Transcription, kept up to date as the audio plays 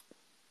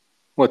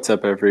What's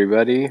up,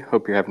 everybody?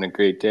 Hope you're having a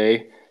great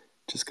day.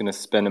 Just going to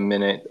spend a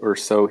minute or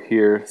so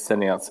here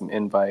sending out some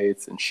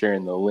invites and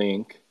sharing the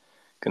link.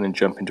 Going to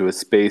jump into a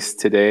space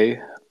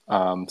today.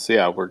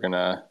 We're going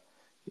to,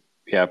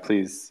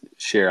 please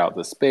share out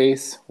the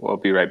space. We'll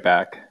be right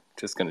back.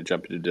 Just going to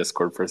jump into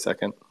Discord for a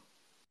second.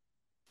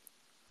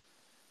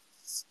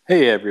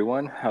 Hey,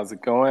 everyone. How's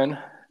it going?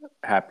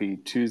 Happy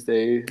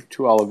Tuesday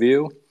to all of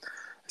you.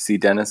 I see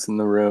Dennis in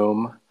the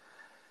room.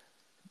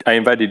 I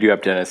invited you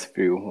up, Dennis. If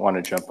you want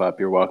to jump up,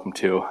 you're welcome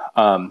to.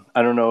 I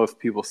don't know if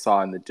people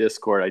saw in the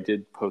Discord, I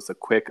did post a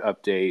quick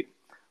update.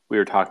 We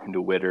were talking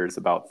to Witters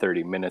about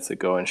 30 minutes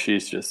ago, and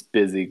she's just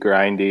busy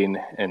grinding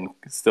and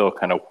still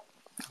kind of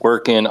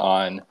working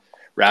on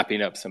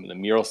wrapping up some of the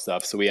mural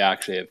stuff. So we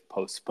actually have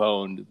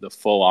postponed the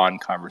full-on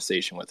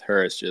conversation with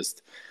her. It's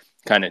just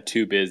kind of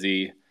too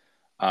busy,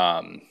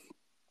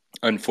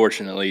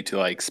 unfortunately, to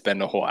like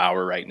spend a whole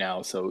hour right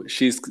now. So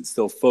she's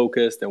still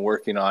focused and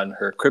working on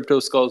her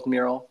CryptoSkulls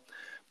mural.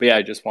 But yeah,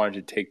 I just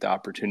wanted to take the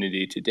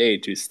opportunity today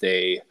to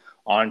stay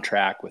on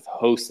track with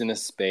hosting a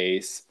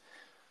space.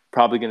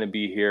 Probably going to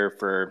be here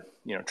for,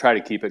 try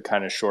to keep it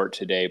kind of short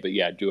today. But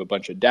yeah, do a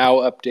bunch of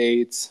DAO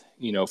updates,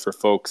 for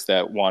folks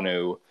that want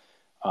to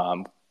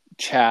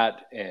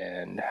chat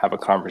and have a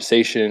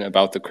conversation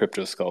about the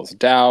CryptoSkulls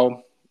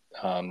DAO.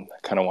 I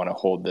kind of want to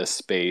hold this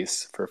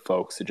space for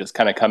folks to just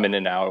kind of come in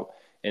and out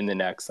in the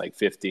next like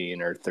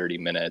 15 or 30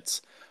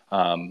 minutes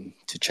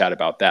to chat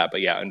about that. But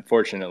yeah,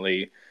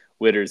 unfortunately,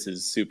 Witters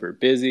is super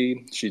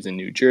busy. She's in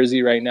New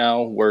Jersey right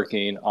now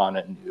working on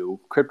a new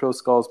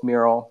CryptoSkulls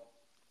mural.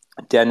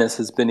 Dennis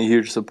has been a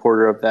huge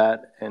supporter of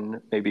that, and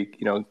maybe,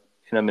 in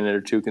a minute or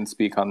two can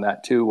speak on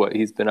that too, what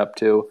he's been up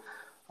to.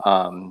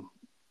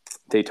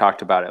 They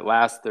talked about it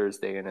last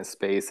Thursday in his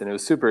space, and it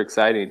was super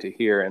exciting to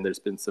hear. And there's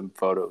been some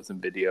photos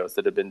and videos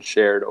that have been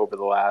shared over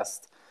the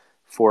last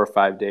 4 or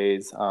 5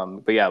 days.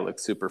 But yeah, it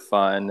looks super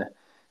fun.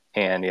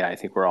 And yeah, I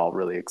think we're all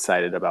really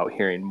excited about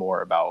hearing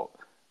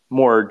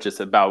more just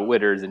about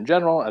Witters in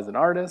general as an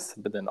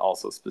artist, but then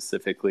also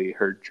specifically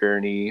her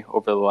journey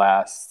over the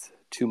last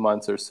 2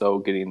 months or so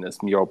getting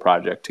this mural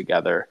project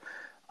together.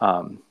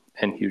 And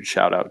huge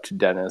shout out to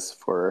Dennis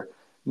for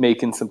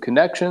making some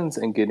connections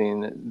and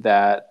getting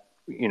that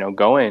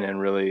going, and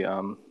really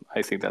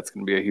I think that's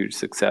going to be a huge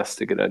success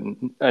to get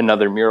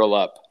another mural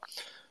up.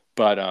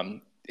 But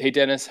hey,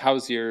 Dennis,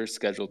 how's your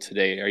schedule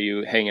today? Are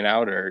you hanging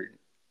out, or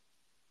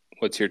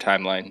what's your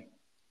timeline?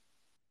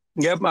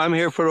 Yep, I'm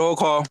here for the roll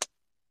call.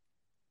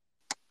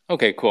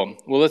 Okay, cool.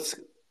 Well,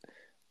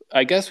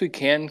 I guess we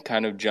can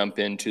kind of jump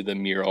into the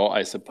mural,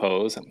 I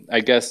suppose.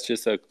 I guess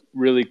just a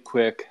really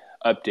quick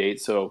update.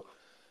 So,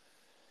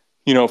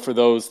 for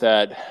those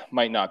that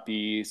might not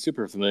be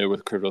super familiar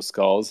with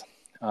CryptoSkulls,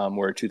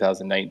 we're a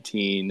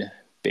 2019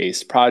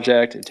 based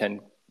project, a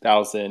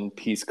 10,000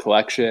 piece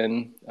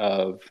collection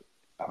of,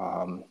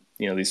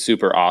 these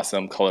super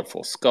awesome,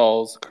 colorful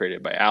skulls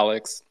created by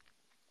Alex,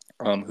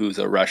 who's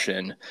a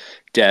Russian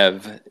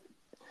dev.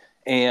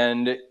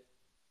 And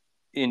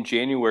in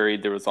January,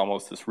 there was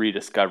almost this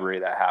rediscovery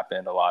that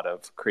happened. A lot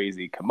of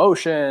crazy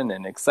commotion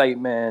and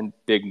excitement.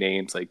 Big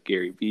names like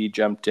Gary Vee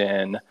jumped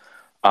in.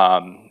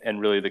 And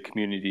really the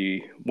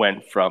community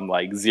went from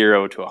like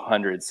 0 to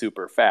 100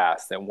 super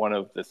fast. And one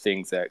of the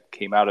things that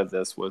came out of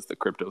this was the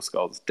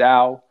CryptoSkulls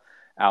DAO.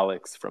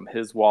 Alex, from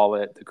his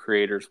wallet, the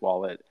creator's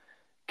wallet,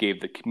 gave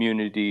the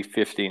community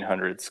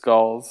 1,500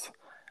 skulls.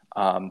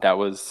 That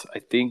was, I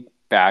think,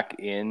 back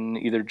in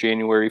either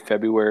January,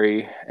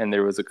 February, and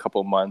there was a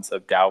couple months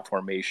of DAO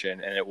formation,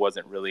 and it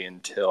wasn't really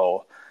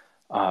until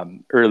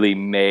early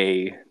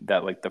May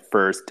that like the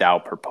first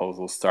DAO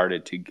proposal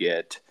started to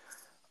get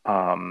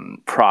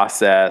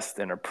processed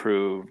and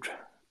approved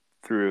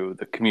through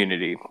the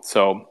community.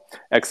 So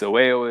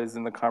XOAO is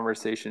in the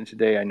conversation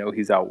today. I know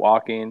he's out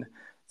walking,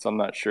 so I'm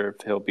not sure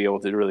if he'll be able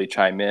to really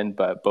chime in,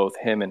 but both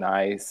him and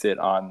I sit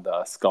on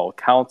the Skull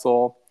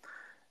Council.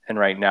 And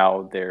right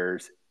now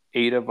there's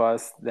 8 of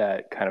us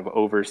that kind of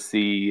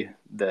oversee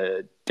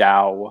the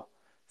DAO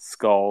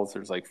skulls.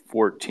 There's like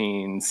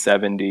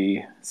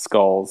 1470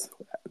 skulls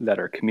that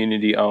are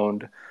community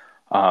owned.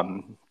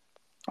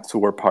 So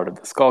we're part of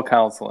the Skull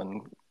Council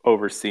and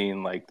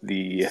overseeing like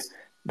the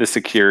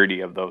security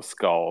of those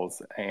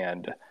skulls.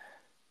 And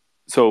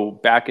so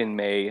back in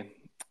May,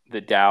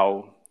 the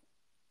DAO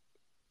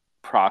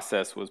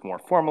process was more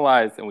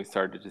formalized, and we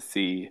started to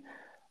see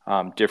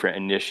different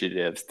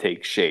initiatives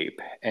take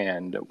shape.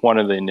 And one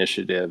of the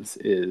initiatives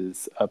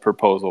is a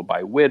proposal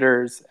by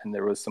Witters, and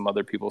there was some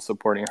other people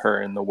supporting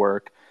her in the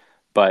work,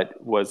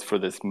 but was for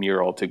this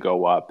mural to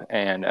go up.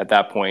 And at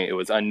that point, it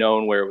was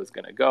unknown where it was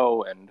going to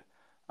go, and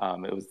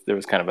there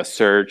was kind of a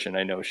search. And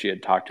I know she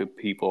had talked to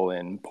people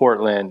in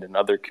Portland and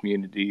other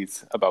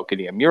communities about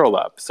getting a mural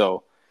up.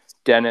 So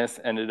Dennis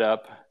ended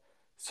up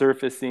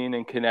surfacing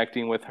and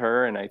connecting with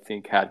her, and I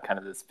think had kind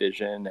of this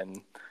vision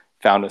and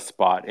found a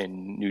spot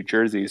in New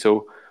Jersey.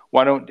 So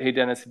hey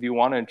Dennis, if you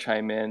want to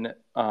chime in,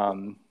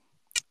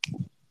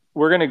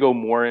 we're going to go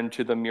more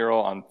into the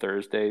mural on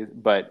Thursday,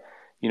 but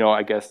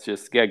I guess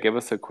just, yeah, give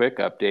us a quick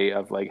update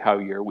of like how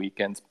your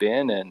weekend's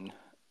been and,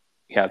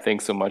 Yeah,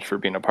 thanks so much for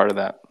being a part of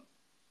that.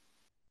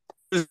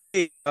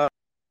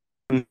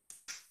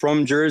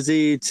 From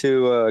Jersey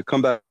to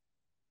come back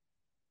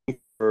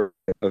for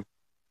a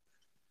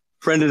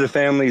friend of the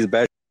family's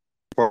bachelor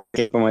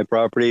party on my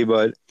property,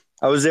 but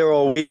I was there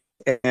all week,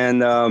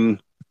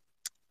 and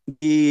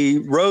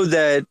the road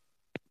that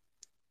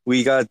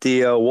we got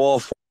the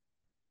wall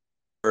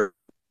for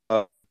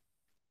uh,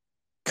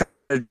 kind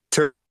of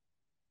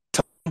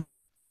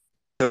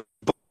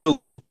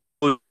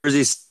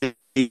Jersey City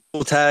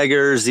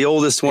taggers, the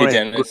oldest Hey, one.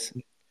 Dennis.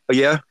 Oh,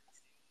 yeah.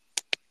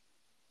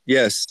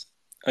 Yes.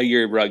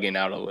 You're rugging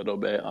out a little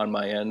bit on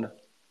my end.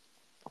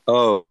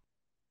 Oh.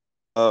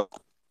 Oh.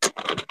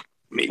 Let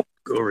me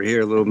go over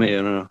here a little bit.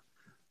 I don't know.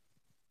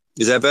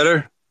 Is that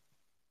better?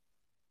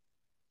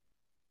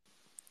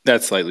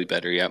 That's slightly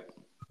better, yep.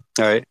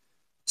 All right.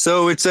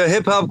 So it's a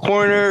hip hop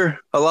corner,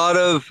 a lot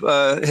of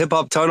hip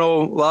hop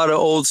tunnel, a lot of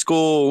old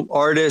school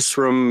artists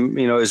from,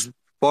 as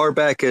far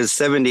back as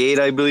 78,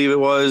 I believe it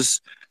was.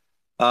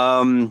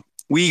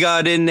 We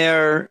got in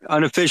there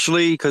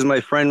unofficially because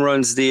my friend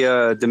runs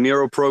the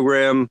mural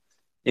program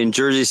in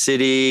Jersey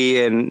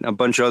City and a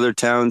bunch of other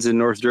towns in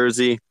North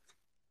Jersey.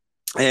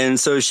 And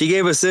so she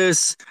gave us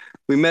this.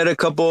 We met a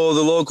couple of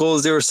the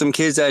locals. There were some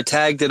kids that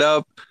tagged it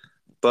up,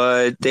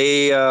 but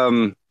they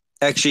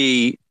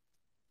actually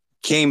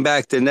came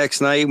back the next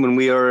night when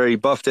we already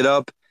buffed it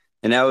up.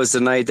 And that was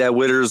the night that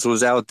Witters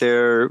was out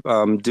there,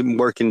 didn't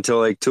work until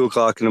like 2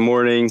 o'clock in the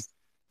morning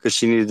because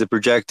she needed the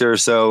projector.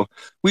 So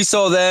we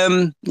saw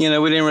them, we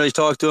didn't really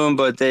talk to them,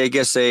 but I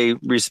guess they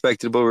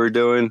respected what we were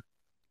doing.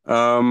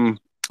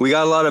 We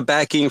got a lot of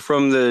backing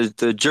from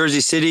the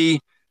Jersey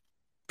City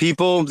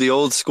people, the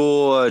old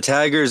school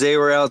taggers. They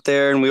were out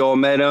there and we all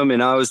met them.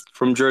 And I was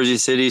from Jersey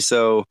City.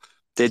 So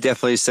they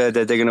definitely said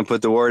that they're going to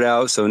put the word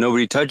out so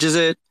nobody touches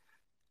it.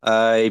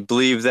 I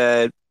believe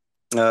that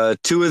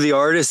two of the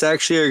artists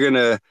actually are going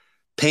to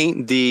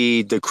paint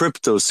the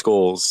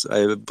CryptoSkulls.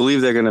 I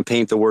believe they're going to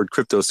paint the word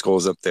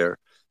CryptoSkulls up there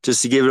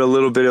just to give it a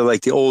little bit of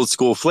like the old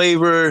school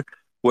flavor,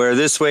 where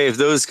this way, if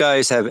those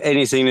guys have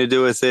anything to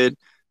do with it,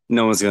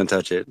 no one's going to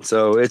touch it.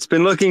 So it's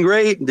been looking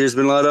great. There's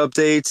been a lot of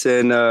updates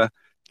and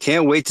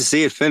can't wait to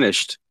see it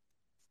finished.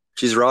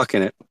 She's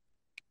rocking it.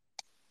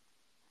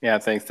 Yeah,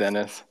 thanks,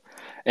 Dennis.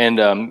 And,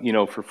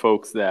 for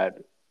folks that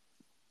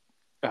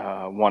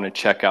want to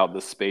check out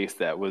the space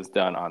that was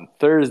done on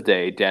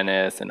Thursday,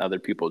 Dennis and other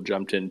people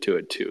jumped into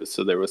it too.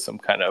 So there was some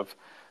kind of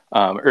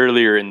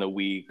earlier in the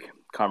week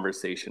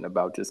conversation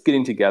about just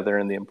getting together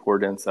and the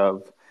importance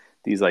of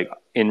these like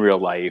in real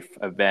life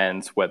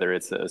events, whether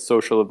it's a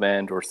social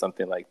event or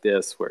something like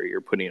this where you're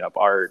putting up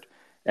art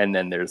and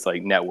then there's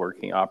like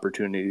networking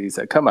opportunities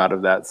that come out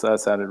of that. So that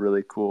sounded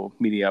really cool,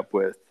 meeting up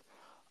with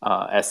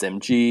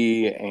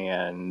SMG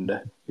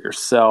and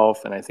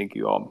yourself, and I think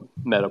you all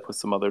met up with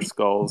some other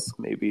skulls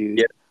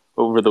maybe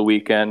over the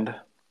weekend.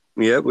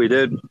 Yep, we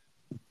did.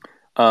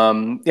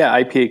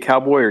 IPA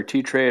Cowboy or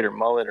T-Trade or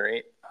Mullet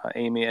or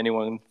Amy,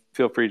 anyone,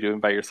 feel free to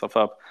invite yourself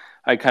up.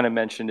 I kind of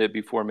mentioned it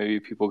before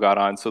maybe people got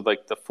on. So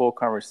like the full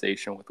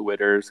conversation with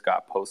Witters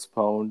got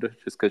postponed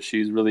just because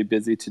she's really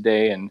busy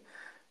today and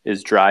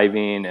is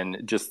driving,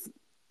 and just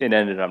it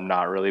ended up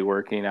not really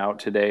working out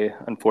today,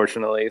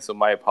 unfortunately. So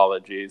my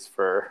apologies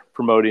for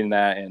promoting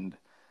that and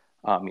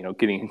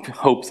getting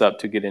hopes up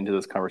to get into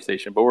this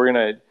conversation. But we're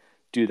gonna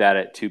do that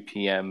at 2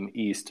 p.m.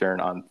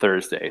 Eastern on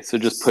Thursday. So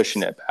just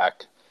pushing it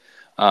back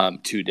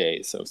 2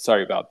 days. So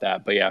sorry about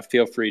that. But yeah,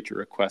 feel free to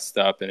request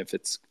up, and if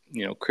it's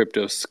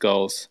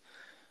CryptoSkulls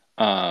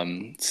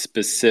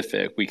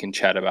specific, we can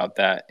chat about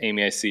that.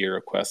 Amy, I see your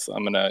request.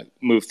 I'm gonna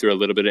move through a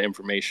little bit of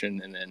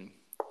information and then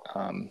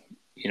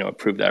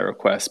approve that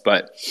request.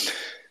 But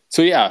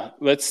so yeah,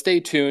 let's stay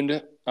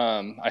tuned.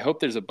 I hope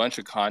there's a bunch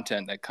of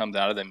content that comes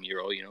out of the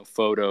mural,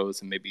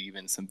 photos and maybe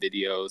even some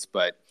videos.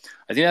 But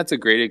I think that's a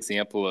great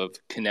example of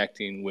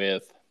connecting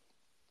with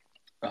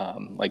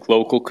like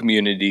local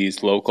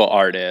communities, local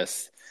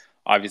artists.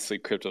 Obviously,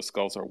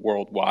 CryptoSkulls are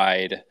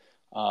worldwide.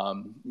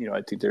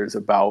 I think there's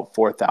about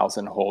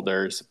 4,000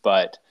 holders,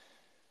 but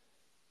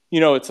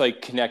it's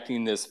like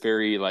connecting this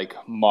very like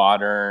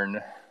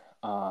modern,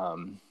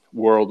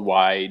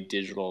 worldwide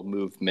digital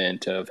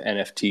movement of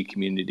NFT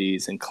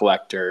communities and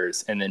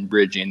collectors, and then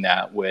bridging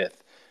that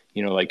with,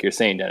 like you're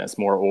saying, Dennis,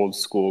 more old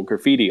school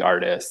graffiti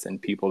artists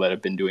and people that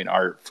have been doing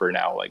art for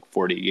now like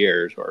 40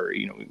 years or,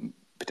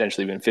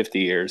 potentially even 50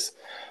 years.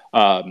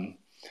 And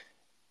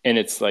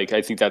it's like,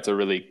 I think that's a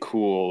really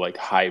cool like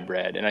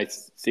hybrid. And I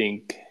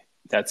think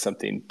that's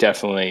something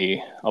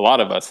definitely a lot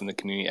of us in the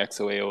community,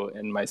 XOAO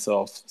and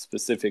myself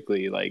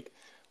specifically, like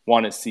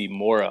want to see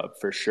more of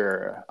for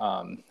sure.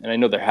 And I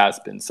know there has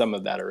been some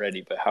of that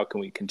already, but how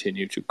can we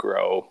continue to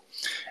grow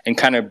and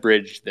kind of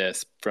bridge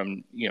this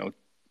from,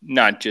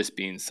 not just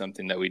being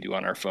something that we do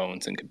on our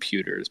phones and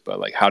computers, but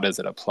like how does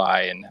it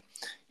apply, and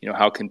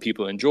how can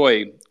people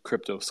enjoy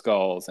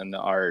CryptoSkulls and the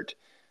art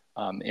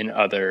in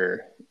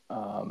other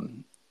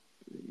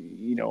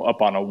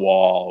up on a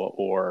wall,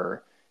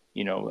 or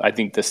I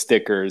think the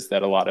stickers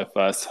that a lot of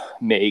us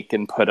make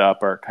and put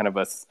up are kind of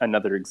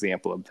another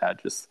example of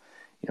that. Just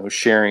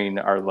sharing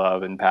our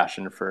love and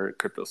passion for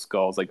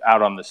CryptoSkulls, like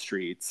out on the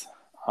streets.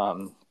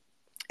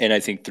 And I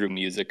think through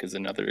music is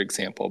another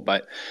example.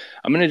 But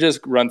I'm going to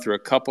just run through a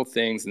couple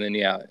things, and then,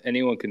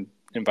 anyone can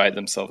invite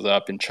themselves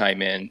up and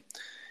chime in.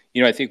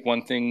 I think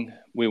one thing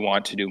we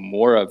want to do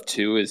more of,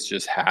 too, is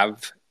just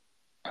have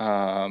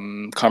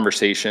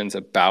conversations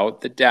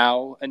about the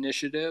DAO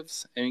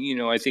initiatives.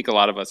 And, I think a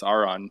lot of us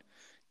are on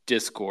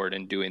Discord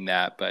and doing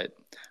that, but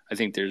I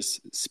think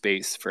there's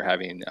space for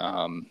having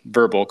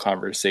verbal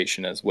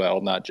conversation as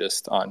well, not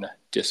just on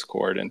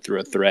Discord and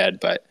through a thread,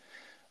 but,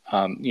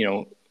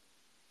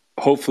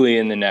 hopefully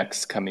in the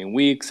next coming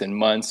weeks and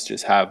months,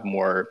 just have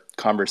more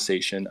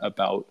conversation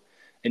about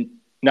and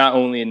not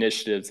only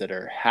initiatives that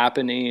are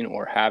happening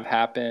or have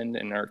happened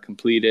and are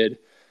completed,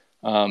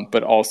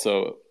 but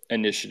also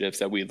initiatives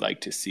that we'd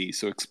like to see.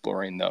 So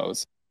exploring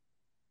those.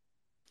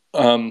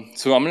 So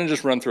I'm going to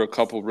just run through a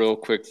couple real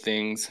quick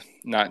things,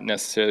 not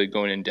necessarily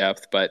going in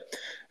depth, but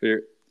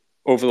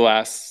over the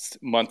last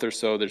month or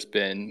so, there's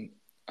been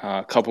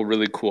a couple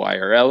really cool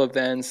IRL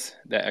events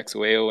that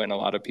XOAO and a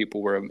lot of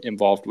people were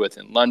involved with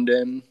in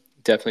London.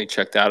 Definitely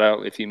check that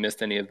out if you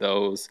missed any of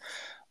those.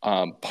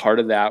 Part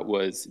of that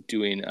was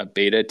doing a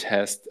beta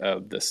test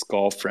of the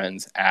Skull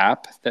Friends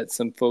app that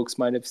some folks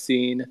might have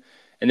seen.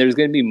 And there's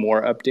going to be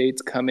more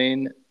updates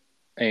coming.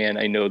 And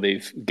I know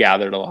they've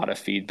gathered a lot of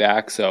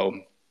feedback. So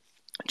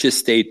just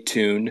stay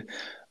tuned.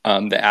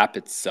 The app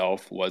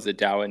itself was a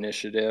DAO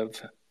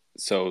initiative.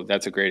 So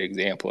that's a great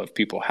example of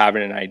people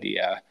having an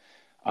idea,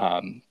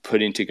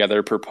 putting together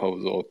a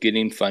proposal,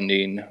 getting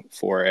funding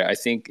for it. I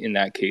think in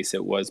that case,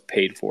 it was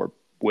paid for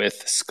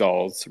with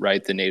Skulls,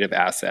 right? The native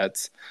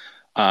assets.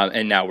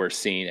 And now we're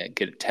seeing it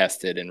get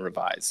tested and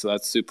revised. So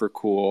that's super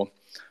cool.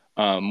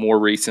 More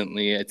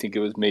recently, I think it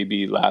was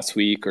maybe last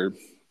week or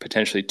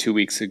potentially 2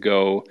 weeks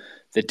ago,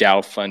 the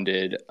DAO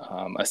funded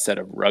a set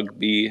of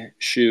rugby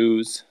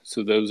shoes.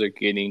 So those are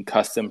getting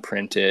custom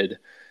printed.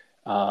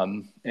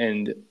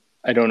 And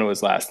I don't know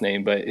his last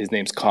name, but his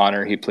name's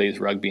Connor. He plays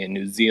rugby in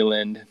New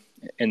Zealand.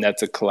 And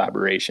that's a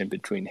collaboration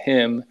between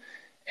him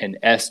and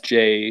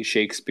SJ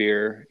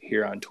Shakespeare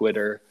here on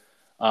Twitter.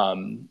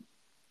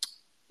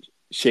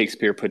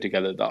 Shakespeare put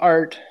together the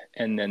art,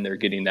 and then they're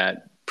getting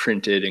that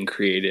printed and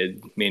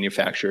created,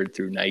 manufactured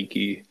through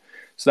Nike.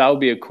 So that will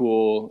be a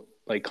cool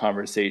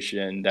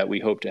conversation that we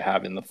hope to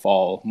have in the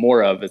fall.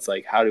 More of it's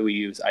like, how do we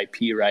use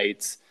IP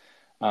rights?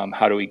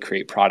 How do we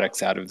create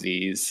products out of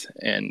these?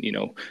 And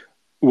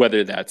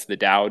whether that's the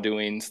DAO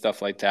doing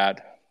stuff like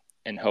that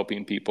and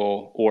helping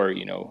people, or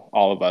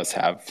all of us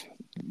have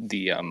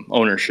the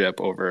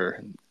ownership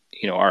over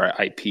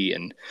our IP,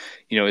 and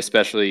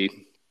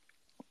especially.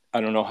 I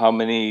don't know how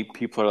many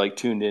people are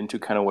tuned into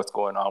kind of what's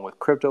going on with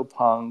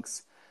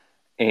CryptoPunks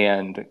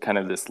and kind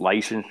of this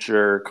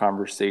licensure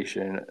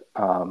conversation.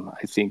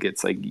 I think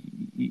it's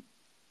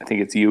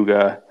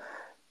Yuga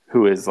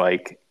who is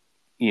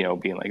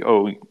being like,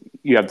 oh,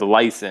 you have the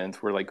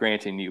license. We're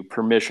granting you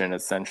permission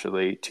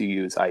essentially to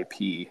use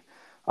IP.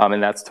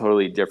 And that's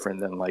totally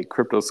different than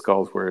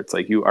CryptoSkulls, where it's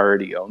you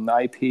already own the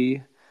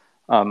IP.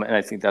 And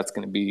I think that's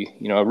going to be,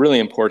 a really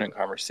important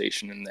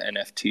conversation in the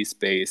NFT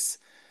space.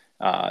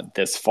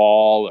 This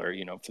fall or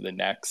for the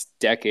next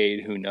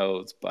decade, who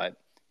knows? But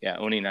yeah,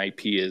 owning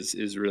IP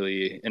is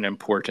really an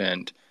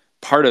important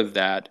part of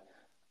that.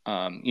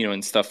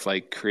 And stuff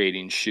like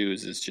creating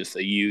shoes is just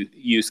a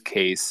use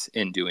case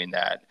in doing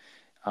that.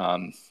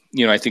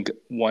 I think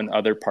one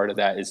other part of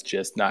that is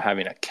just not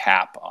having a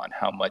cap on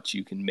how much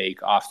you can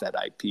make off that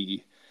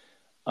IP.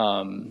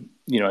 I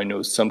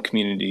know some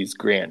communities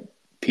grant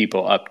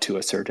people up to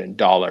a certain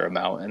dollar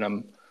amount,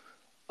 and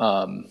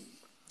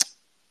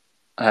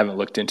I haven't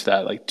looked into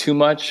that too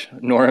much,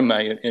 nor am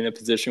I in a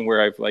position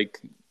where I've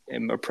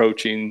am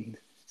approaching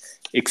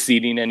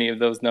exceeding any of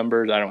those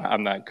numbers.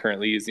 I'm not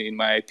currently using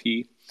my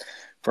IP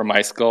for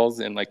my skulls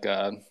in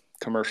a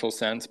commercial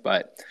sense,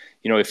 but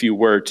if you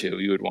were to,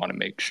 you would want to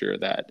make sure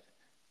that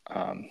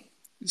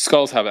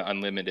skulls have it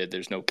unlimited.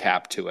 There's no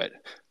cap to it,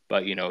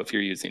 but if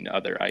you're using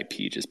other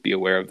IP, just be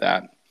aware of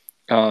that.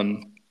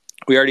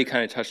 We already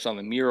kind of touched on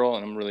the mural,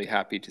 and I'm really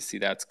happy to see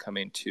that's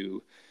coming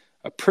to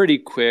a pretty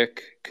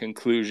quick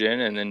conclusion,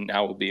 and then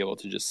now we'll be able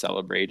to just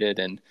celebrate it,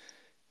 and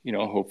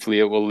hopefully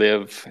it will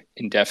live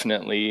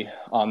indefinitely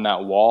on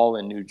that wall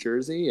in New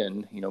Jersey,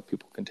 and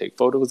people can take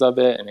photos of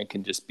it, and it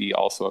can just be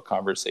also a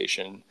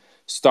conversation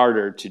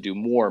starter to do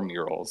more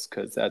murals,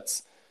 because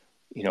that's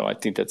I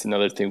think that's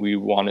another thing we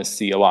want to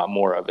see a lot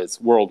more of.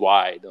 Is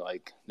worldwide,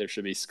 there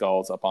should be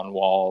skulls up on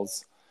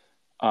walls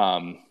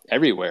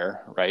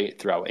everywhere, right,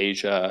 throughout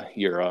Asia,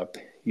 Europe,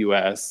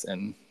 US,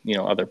 and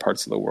other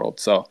parts of the world.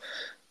 So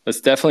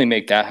let's definitely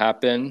make that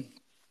happen.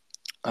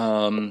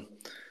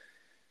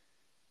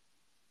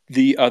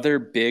 The other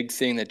big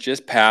thing that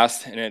just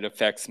passed, and it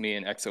affects me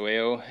in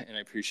XOAO, and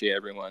I appreciate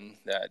everyone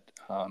that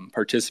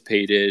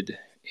participated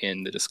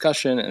in the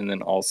discussion and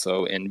then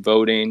also in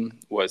voting,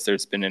 was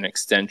there's been an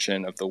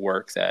extension of the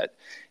work that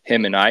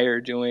him and I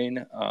are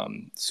doing.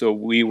 So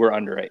we were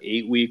under an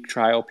 8-week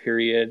trial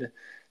period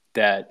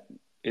that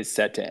is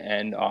set to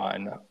end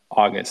on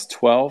August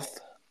 12th.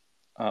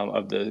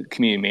 of the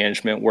community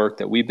management work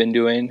that we've been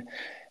doing.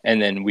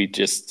 And then we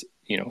just,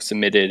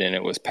 submitted and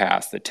it was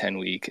passed the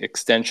 10-week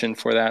extension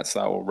for that. So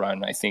that will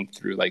run, I think,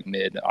 through like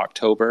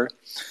mid-October.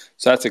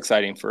 So that's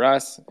exciting for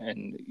us.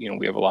 And,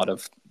 we have a lot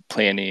of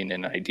planning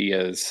and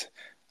ideas.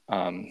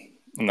 I'm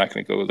not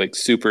going to go like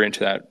super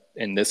into that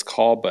in this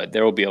call, but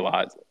there will be a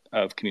lot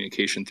of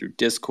communication through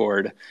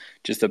Discord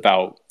just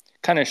about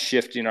kind of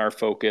shifting our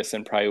focus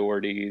and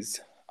priorities.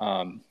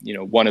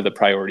 One of the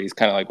priorities,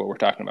 kind of like what we're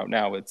talking about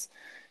now, it's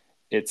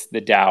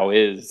the DAO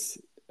is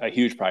a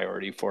huge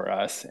priority for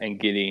us, and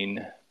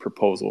getting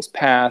proposals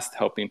passed,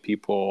 helping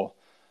people,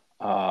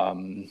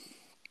 helping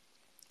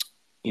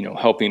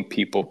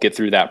people get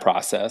through that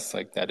process.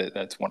 Like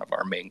that's one of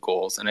our main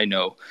goals. And I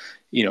know,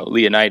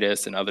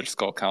 Leonidas and other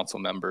Skull Council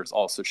members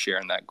also share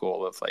in that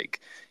goal of like,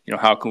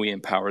 how can we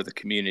empower the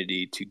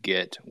community to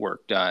get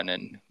work done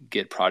and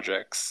get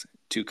projects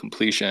to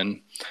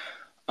completion.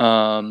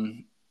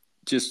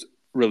 Just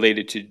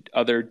related to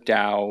other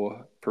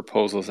DAO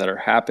proposals that are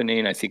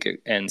happening, I think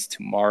it ends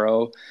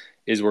tomorrow,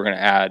 is we're going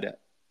to add,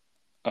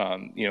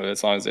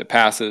 as long as it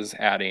passes,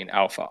 adding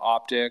alpha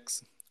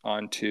optics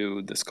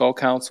onto the Skull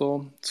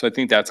Council. So I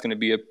think that's going to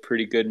be a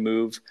pretty good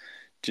move,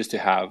 just to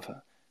have,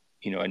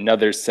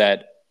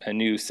 a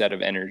new set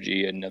of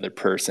energy, another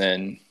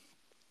person,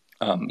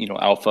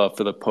 alpha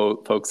for the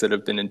folks that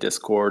have been in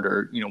Discord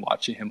or,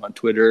 watching him on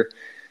Twitter,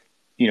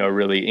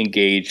 really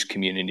engaged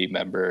community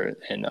member,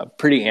 and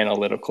pretty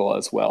analytical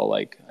as well.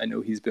 Like, I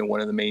know he's been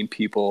one of the main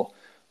people,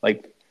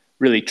 like,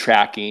 really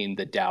tracking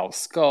the DAO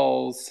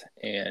skulls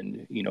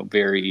and,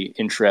 very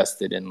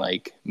interested in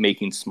like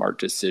making smart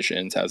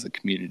decisions as a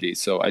community.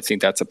 So I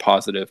think that's a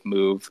positive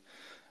move,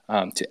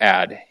 to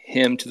add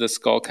him to the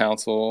Skull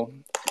Council.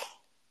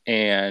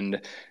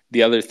 And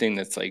the other thing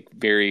that's like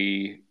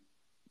very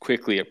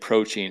quickly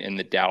approaching in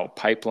the DAO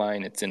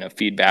pipeline, it's in a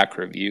feedback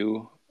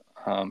review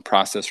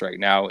process right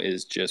now,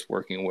 is just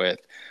working with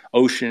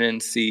Ocean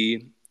and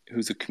Sea,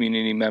 who's a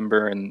community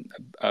member and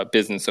a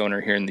business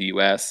owner here in the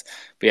US.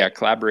 But yeah,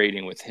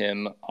 collaborating with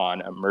him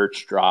on a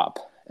merch drop.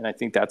 And I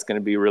think that's going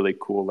to be really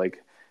cool.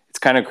 Like, it's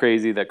kind of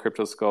crazy that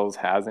CryptoSkulls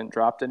hasn't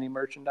dropped any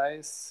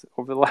merchandise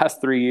over the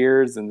last 3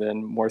 years, and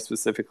then more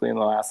specifically in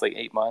the last like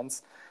 8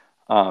 months.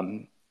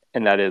 And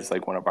that is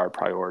like one of our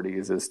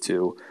priorities, is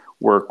to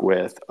work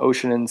with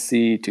Ocean and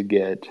Sea to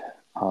get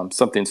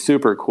something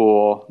super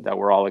cool that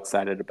we're all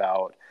excited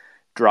about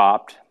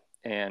dropped.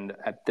 And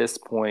at this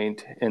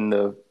point in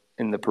the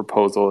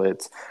proposal,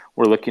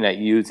 we're looking at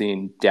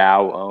using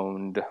DAO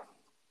owned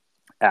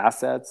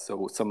assets.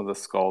 So some of the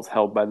skulls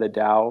held by the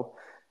DAO,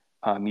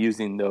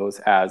 using those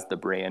as the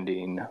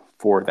branding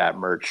for that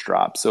merch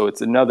drop. So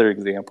it's another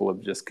example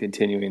of just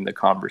continuing the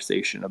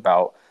conversation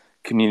about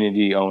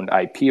community owned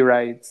IP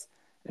rights,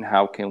 and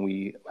how can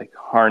we like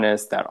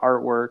harness that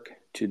artwork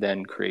to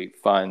then create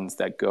funds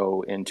that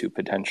go into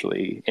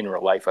potentially in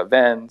real life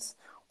events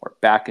or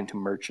back into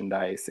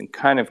merchandise, and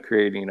kind of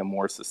creating a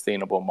more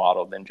sustainable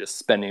model than just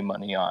spending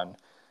money on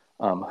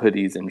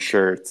hoodies and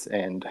shirts,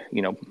 and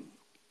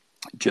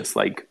just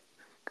like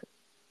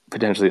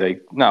potentially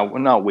like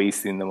not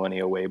wasting the money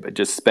away, but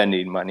just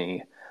spending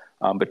money,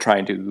 but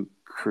trying to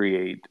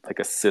create like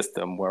a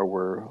system where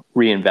we're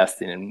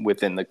reinvesting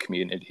within the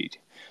community.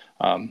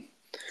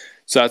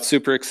 So that's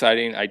super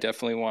exciting. I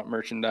definitely want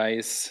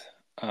merchandise.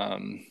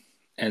 And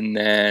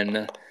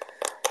then,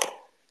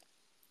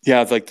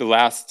 yeah, it's like the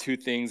last two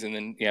things. And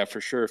then, yeah, for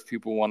sure, if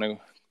people want to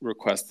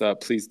request that,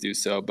 please do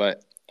so.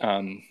 But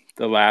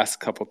the last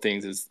couple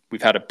things is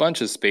we've had a bunch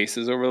of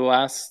spaces over the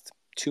last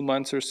 2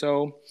 months or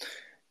so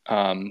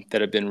that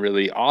have been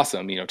really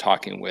awesome.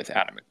 Talking with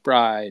Adam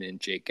McBride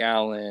and Jake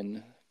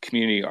Allen,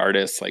 community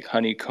artists like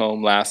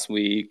Honeycomb last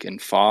week,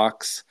 and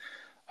Fox.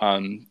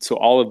 So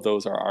all of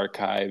those are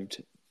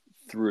archived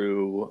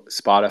through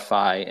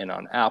Spotify and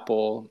on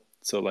Apple.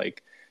 So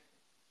like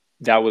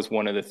that was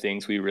one of the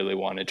things we really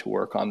wanted to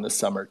work on this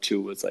summer too,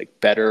 was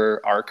like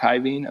better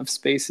archiving of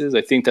spaces.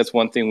 I think that's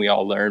one thing we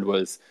all learned,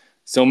 was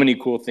so many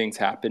cool things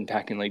happened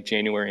back in like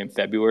January and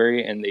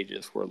February, and they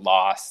just were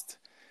lost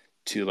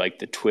to like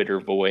the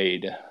Twitter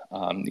void,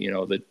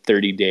 the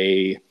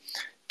 30-day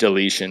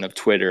deletion of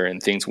Twitter,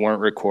 and things weren't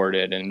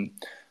recorded. And,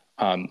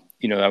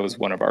 that was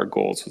one of our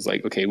goals, was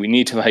like, okay, we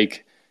need to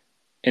like,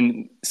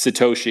 and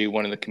Satoshi,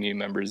 one of the community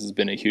members, has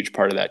been a huge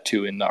part of that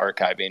too in the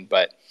archiving.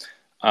 But,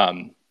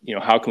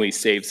 how can we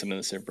save some of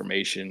this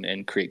information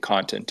and create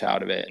content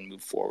out of it and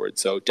move forward?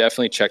 So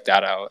definitely check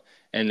that out.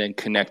 And then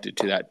connected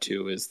to that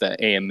too is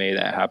the AMA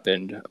that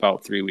happened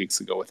about 3 weeks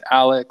ago with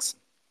Alex.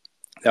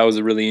 That was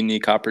a really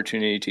unique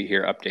opportunity to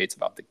hear updates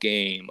about the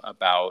game,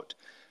 about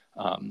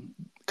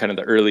kind of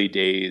the early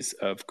days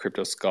of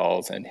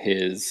CryptoSkulls and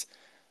his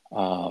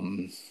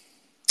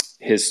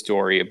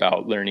story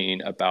about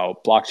learning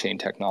about blockchain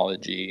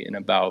technology and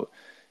about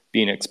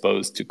being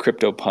exposed to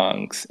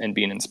CryptoPunks and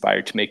being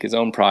inspired to make his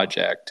own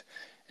project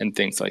and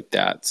things like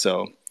that.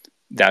 So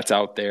that's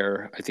out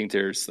there. I think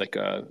there's like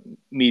a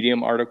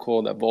Medium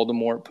article that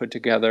Voldemort put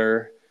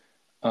together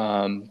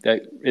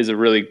That is a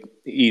really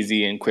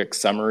easy and quick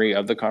summary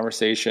of the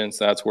conversation.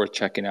 So that's worth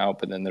checking out.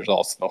 But then there's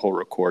also the whole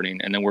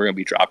recording. And then we're going to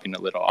be dropping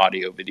a little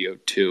audio video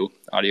too,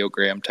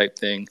 audiogram type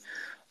thing,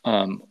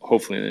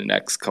 hopefully in the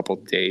next couple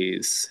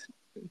days,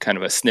 kind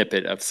of a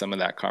snippet of some of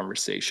that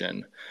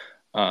conversation.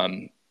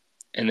 And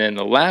then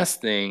the last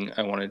thing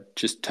I want to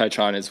just touch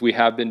on is we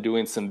have been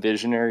doing some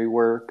visionary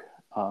work,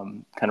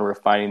 kind of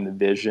refining the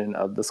vision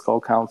of the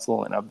Skull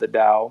Council and of the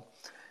DAO.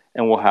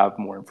 And we'll have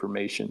more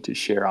information to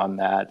share on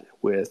that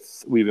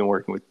we've been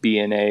working with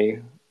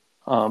BNA.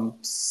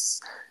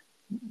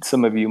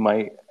 Some of you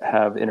might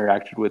have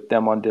interacted with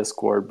them on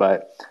Discord,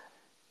 but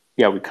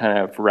yeah, we kind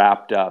of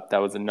wrapped up.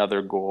 That was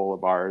another goal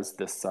of ours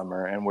this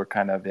summer. And we're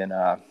kind of in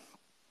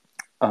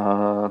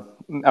I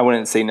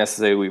wouldn't say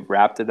necessarily we've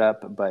wrapped it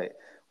up, but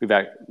we've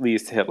at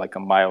least hit like a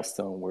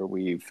milestone where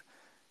we've,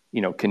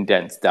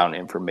 condensed down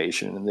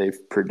information and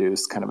they've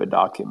produced kind of a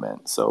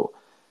document. So,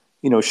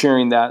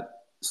 sharing that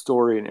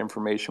story and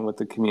information with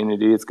the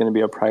community, it's going to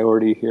be a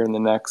priority here in the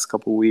next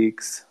couple of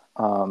weeks.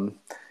 And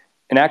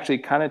actually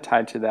kind of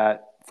tied to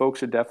that, folks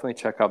should definitely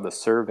check out the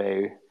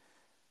survey.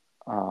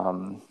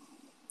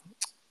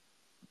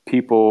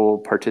 People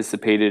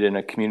participated in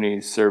a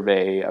community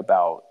survey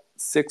about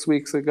 6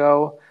 weeks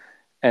ago.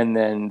 And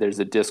then there's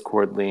a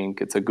Discord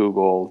link. It's a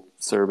Google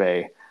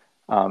survey.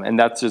 And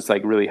that's just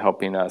like really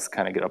helping us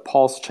kind of get a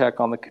pulse check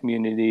on the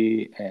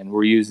community. And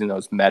we're using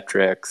those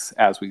metrics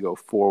as we go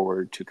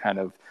forward to kind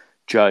of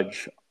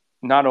judge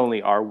not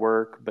only our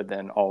work, but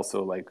then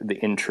also like the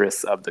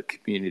interests of the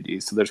community.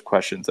 So there's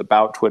questions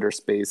about Twitter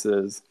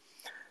Spaces.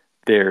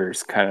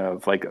 There's kind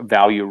of like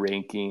value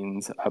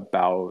rankings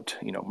about,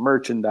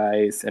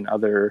 merchandise and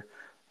other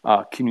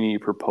community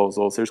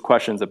proposals. There's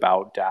questions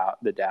about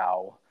the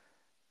DAO,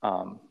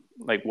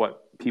 like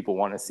what people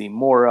want to see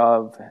more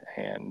of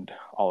and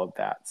all of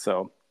that.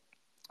 So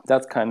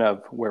that's kind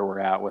of where we're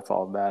at with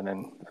all of that.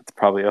 And that's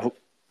probably I'm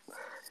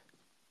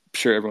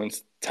sure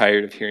everyone's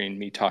tired of hearing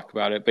me talk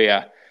about it. But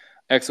yeah,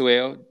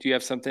 XOAO, do you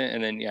have something?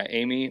 And then yeah,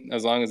 Amy,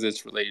 as long as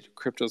it's related to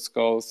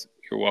CryptoSkulls,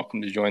 you're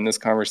welcome to join this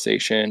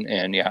conversation.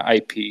 And yeah,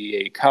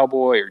 IPA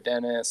Cowboy or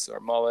Dennis or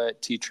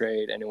Mullet,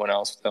 T-Trade, anyone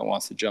else that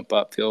wants to jump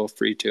up, feel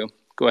free to.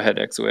 Go ahead,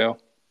 XOAO.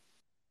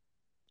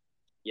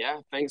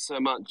 Yeah, thanks so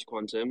much,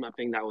 Quantum. I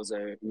think that was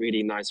a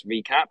really nice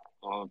recap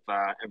of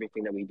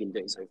everything that we've been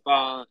doing so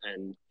far,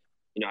 and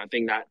I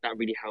think that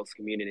really helps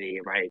community,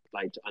 right?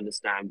 Like to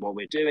understand what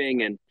we're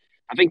doing, and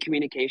I think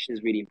communication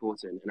is really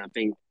important. And I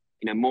think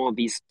more of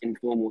these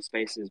informal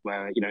spaces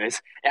where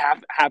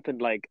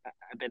happened like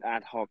a bit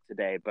ad hoc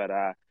today, but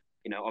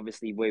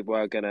obviously we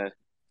were gonna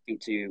speak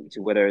to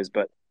widows,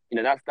 but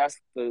that's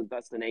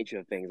the nature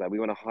of things. Like we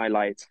want to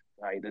highlight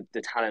like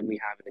the talent we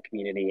have in the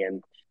community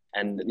and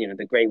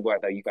the great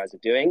work that you guys are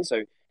doing.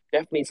 So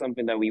definitely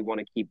something that we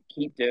want to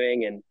keep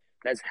doing, and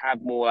let's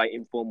have more like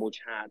informal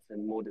chats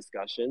and more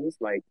discussions.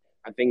 Like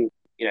I think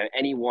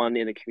anyone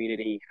in the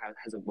community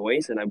has a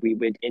voice, and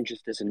we're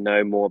interested to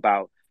know more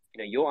about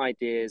your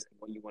ideas and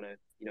what you want to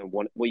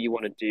what you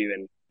want to do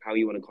and how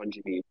you want to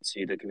contribute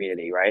to the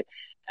community, right?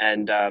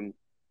 And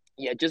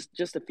yeah,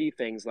 just a few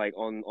things like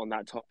on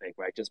that topic,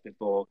 right? Just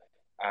before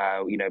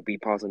we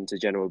pass on to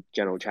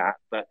general chat,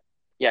 but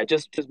yeah,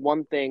 just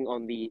one thing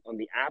on the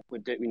app. We're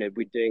doing a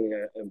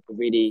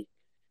really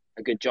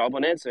a good job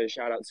on it. So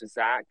shout out to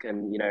Zach,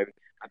 and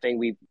I think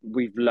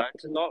we've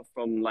learned a lot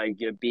from like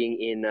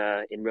being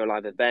in real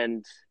life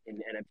event in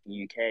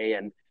NFT UK,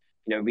 and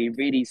we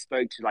really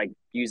spoke to like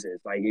users.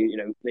 Like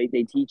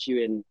they teach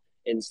you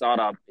in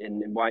startup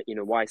in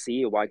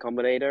YC or Y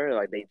Combinator.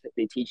 Like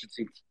they teach you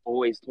to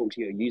always talk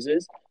to your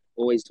users,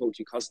 always talk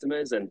to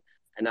customers, and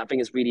I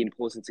think it's really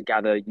important to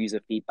gather user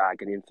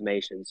feedback and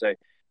information. So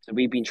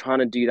we've been trying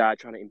to do that,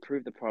 trying to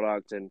improve the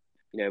product, and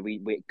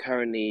we're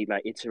currently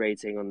like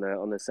iterating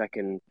on the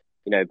second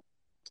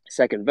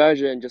second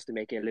version just to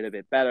make it a little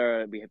bit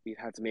better. We've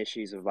had some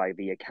issues with like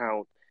the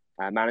account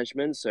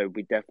management, so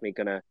we're definitely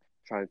gonna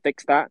try and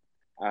fix that,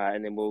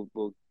 and then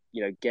we'll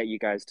get you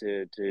guys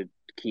to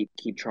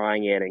keep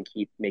trying it and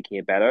keep making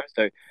it better.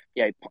 So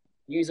yeah,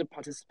 user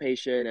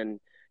participation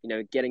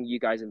and getting you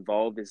guys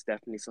involved is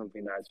definitely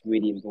something that's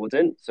really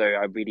important. So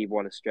I really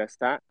want to stress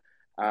that.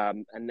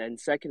 And then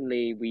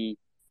secondly, we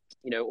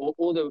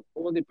all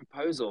the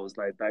proposals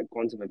like that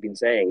Quantum have been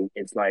saying,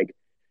 it's like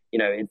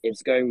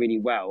it's going really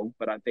well,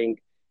 but I think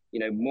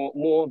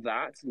more of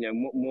that,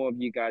 more of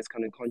you guys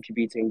kind of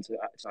contributing to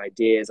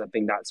ideas. I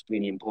think that's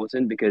really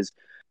important because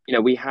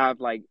we have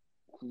like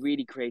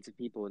really creative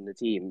people in the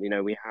team.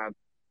 We have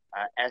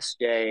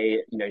SJ,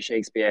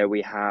 Shakespeare.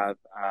 We have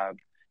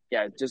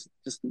yeah, just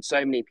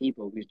so many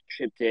people who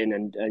chipped in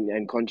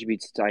and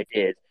contributed to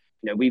ideas.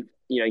 We've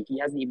he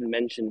hasn't even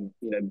mentioned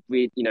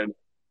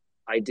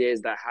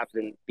ideas that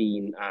haven't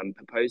been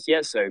proposed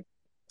yet. So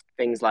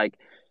things like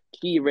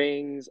key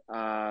rings.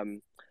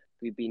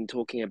 We've been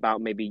talking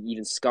about maybe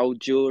even skull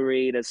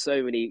jewelry. There's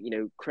so many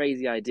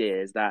crazy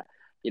ideas that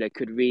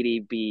could really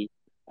be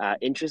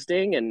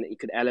interesting, and it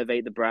could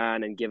elevate the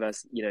brand and give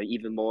us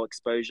even more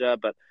exposure.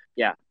 But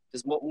yeah,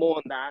 just more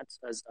on that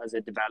as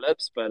it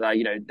develops. But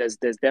there's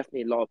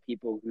definitely a lot of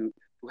people who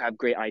have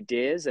great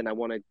ideas, and I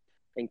want to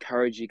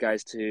encourage you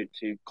guys to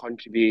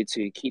contribute,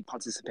 to keep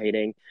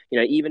participating.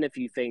 Even if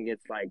you think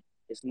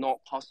it's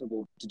not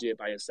possible to do it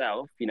by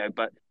yourself,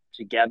 but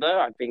together,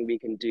 I think we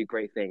can do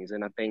great things.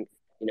 And I think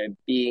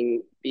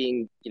being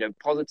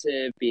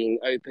positive, being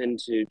open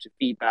to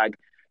feedback,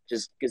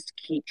 just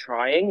keep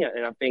trying.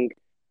 And I think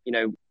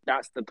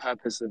that's the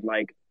purpose of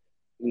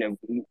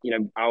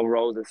our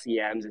roles as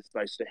CMs is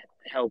to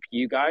help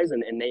you guys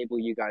and enable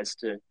you guys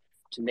to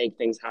make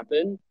things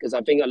happen. Because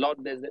I think a lot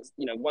of there's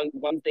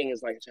one thing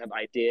is to have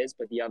ideas,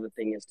 but the other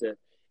thing is to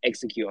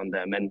execute on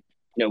them. And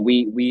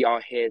we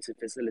are here to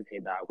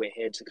facilitate that. We're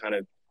here to kind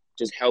of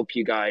just help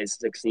you guys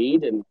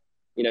succeed. And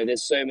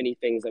there's so many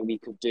things that we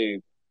could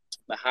do,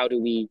 but how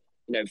do we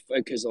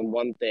focus on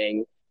one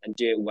thing and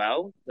do it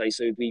well?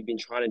 So we've been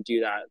trying to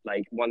do that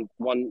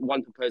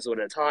one proposal at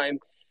a time.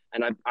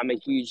 And I'm a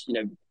huge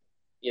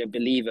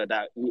believer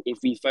that if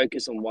we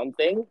focus on one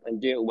thing and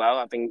do it well,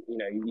 I think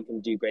you can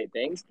do great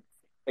things.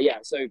 But yeah,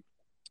 so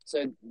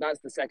that's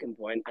the second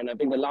point. And I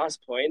think the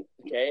last point,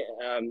 okay,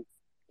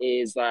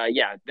 is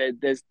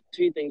there's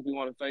two things we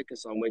want to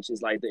focus on, which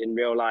is the in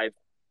real life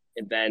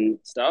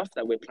event stuff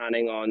that we're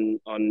planning on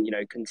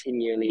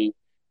continually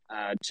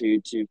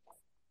to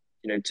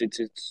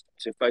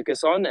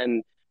focus on.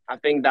 And I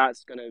think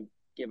that's going to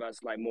give us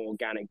more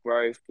organic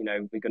growth.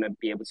 We're going to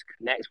be able to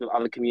connect with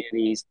other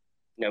communities.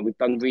 We've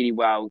done really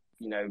well,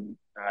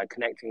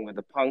 connecting with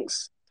the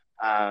punks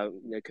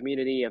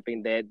community. I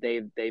think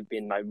they've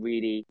been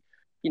really,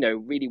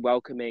 really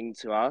welcoming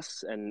to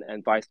us,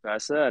 and vice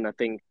versa. And I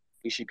think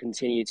we should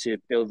continue to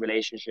build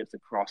relationships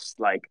across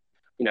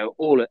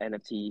all of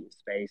NFT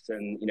space,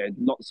 and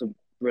lots of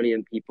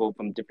brilliant people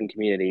from different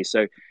communities.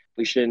 So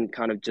we shouldn't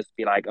kind of just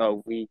be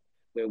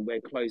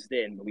we're closed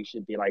in, but we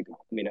should be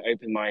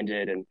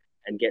open-minded and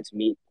get to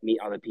meet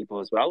other people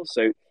as well.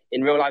 So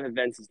in real life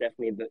events is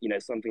definitely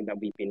something that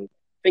we've been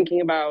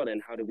thinking about,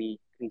 and how do we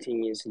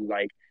continue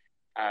to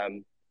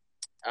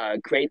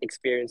create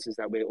experiences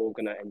that we're all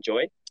gonna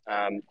enjoy.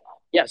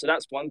 So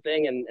that's one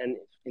thing, and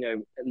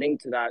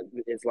linked to that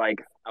is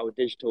our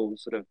digital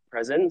sort of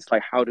presence.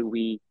 How do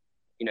we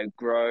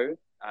grow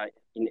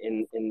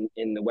in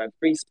the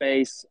Web3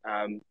 space?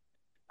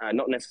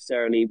 Not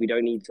necessarily, we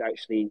don't need to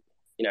actually,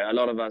 a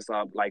lot of us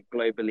are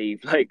globally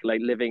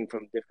living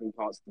from different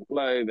parts of the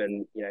globe,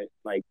 and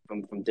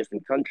from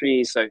different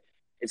countries. So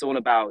it's all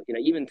about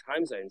even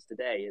time zones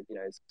today.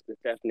 It's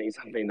definitely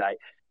something that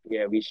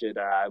we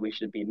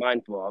should be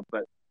mindful of.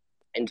 But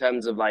in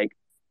terms of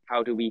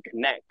how do we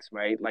connect,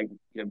 right?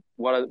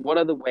 What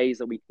are the ways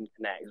that we can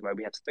connect? Right,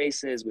 we have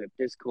spaces, we have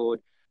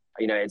Discord.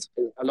 It's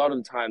a lot of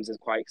the times it's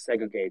quite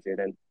segregated,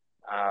 and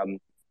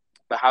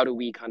but how do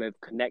we kind of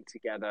connect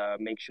together,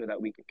 make sure that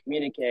we can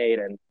communicate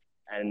and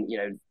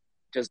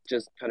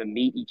just kind of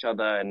meet each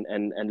other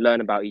and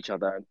learn about each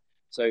other.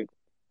 So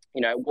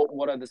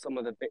what are some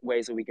of the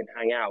ways that we can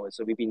hang out?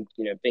 So we've been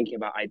thinking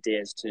about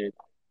ideas to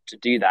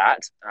do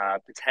that,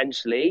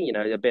 potentially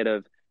a bit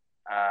of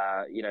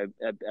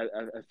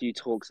a few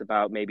talks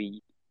about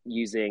maybe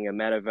using a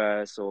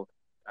metaverse or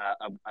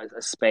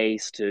a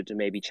space to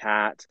maybe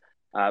chat.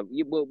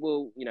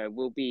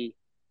 We'll be.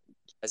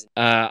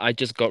 I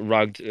just got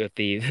rugged with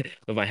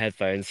with my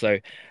headphones. So,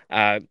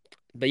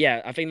 but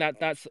yeah, I think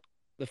that's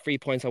the 3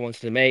 points I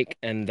wanted to make.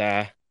 And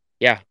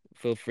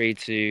feel free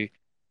to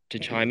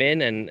chime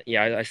in. And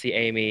yeah, I see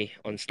Amy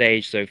on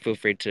stage, so feel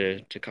free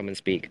to come and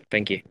speak.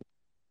 Thank you.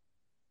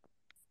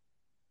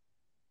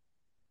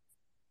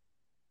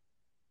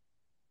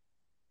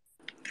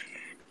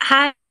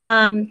 Hi,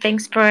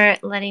 thanks for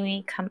letting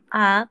me come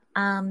up.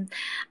 I'm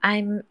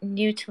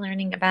new to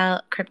learning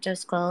about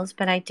CryptoSkulls,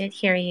 but I did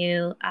hear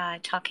you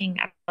talking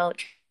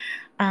about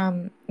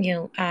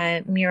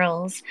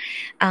murals.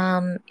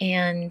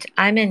 And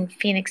I'm in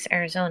Phoenix,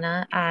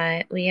 Arizona.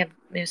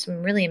 There's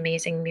some really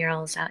amazing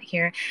murals out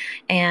here,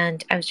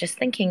 and I was just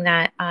thinking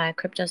that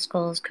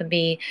CryptoSkulls could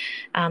be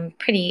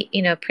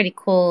pretty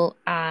cool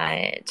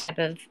type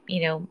of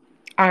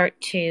art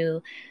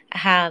to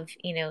have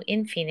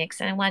in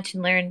Phoenix. And I wanted to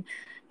learn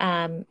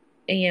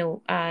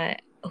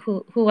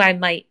who I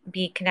might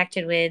be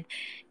connected with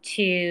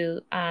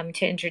to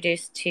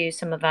introduce to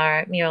some of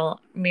our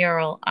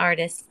mural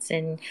artists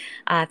in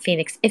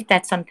Phoenix, if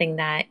that's something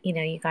that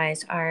you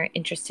guys are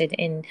interested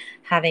in,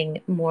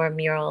 having more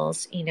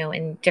murals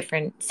in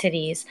different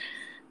cities.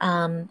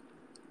 So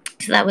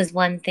that was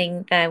one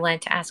thing that I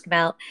wanted to ask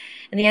about.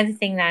 And the other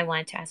thing that I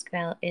wanted to ask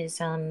about is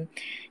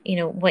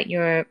what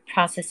your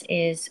process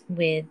is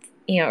with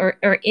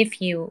or if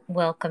you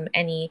welcome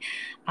any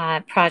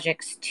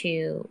projects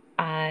to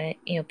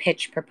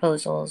pitch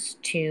proposals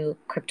to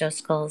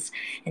CryptoSkulls.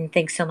 And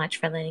thanks so much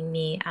for letting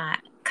me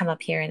come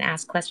up here and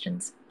ask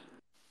questions.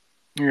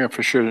 Yeah,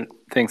 for sure.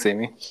 Thanks,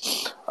 Amy.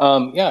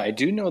 I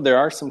do know there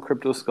are some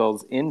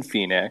CryptoSkulls in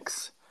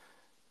Phoenix.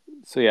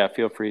 So yeah,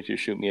 feel free to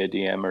shoot me a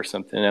DM or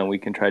something, and we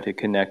can try to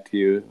connect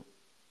you.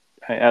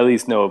 I at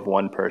least know of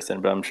one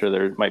person, but I'm sure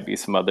there might be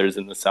some others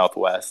in the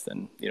Southwest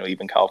and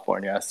even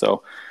California.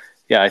 So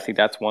yeah, I think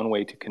that's one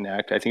way to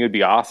connect. I think it'd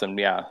be awesome,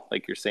 yeah,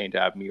 like you're saying, to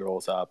have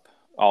murals up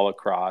all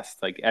across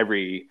like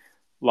every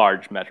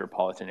large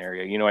metropolitan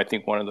area. You know, I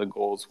think one of the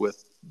goals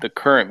with the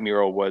current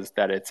mural was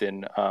that it's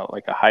in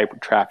like a high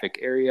traffic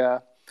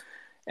area,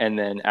 and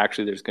then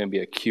actually there's going to be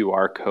a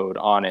QR code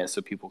on it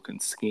so people can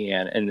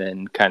scan and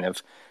then kind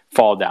of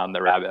fall down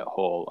the rabbit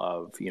hole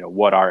of, you know,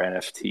 what are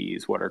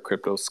NFTs, what are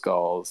crypto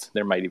skulls.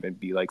 There might even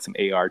be like some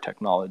AR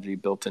technology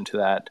built into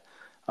that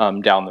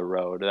down the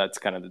road. That's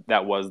kind of,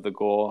 that was the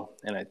goal,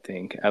 and I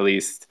think at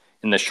least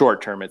in the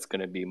short term it's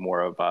going to be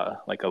more of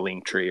a like a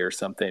link tree or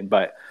something.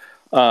 But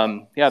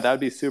yeah, that would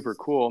be super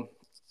cool.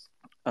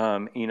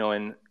 You know,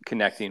 and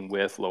connecting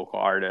with local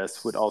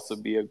artists would also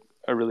be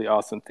a really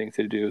awesome thing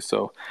to do.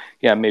 So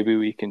yeah, maybe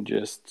we can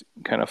just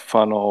kind of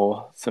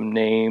funnel some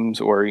names,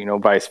 or, you know,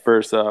 vice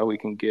versa. We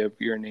can give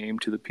your name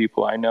to the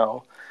people I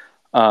know.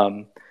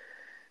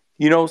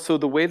 You know, so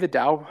the way the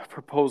DAO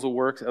proposal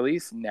works, at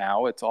least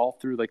now, it's all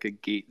through like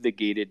the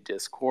gated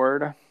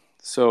Discord.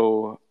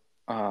 So,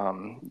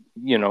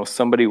 you know,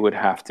 somebody would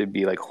have to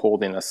be like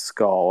holding a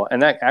skull,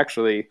 and that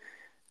actually,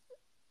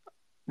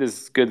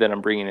 this is good that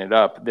I'm bringing it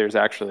up. There's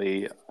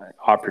actually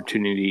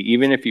opportunity,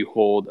 even if you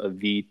hold a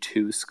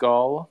V2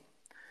 skull,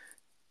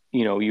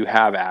 you know, you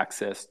have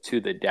access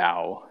to the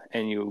DAO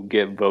and you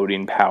get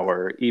voting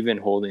power, even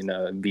holding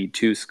a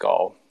V2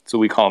 skull. So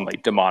we call them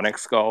like demonic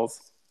skulls.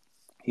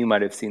 You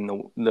might have seen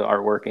the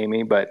artwork,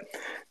 Amy, but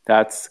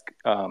that's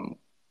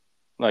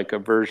like a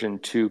version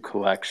 2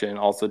 collection.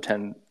 Also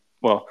 10,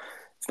 well,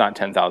 it's not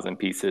 10,000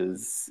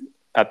 pieces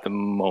at the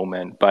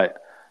moment,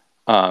 but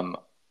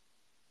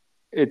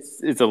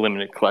it's a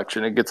limited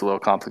collection. It gets a little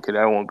complicated.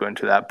 I won't go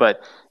into that,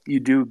 but you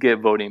do get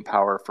voting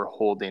power for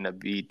holding a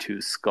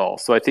V2 skull.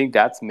 So I think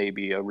that's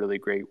maybe a really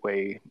great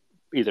way,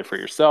 either for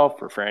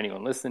yourself or for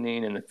anyone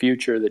listening in the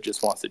future that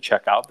just wants to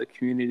check out the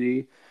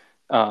community.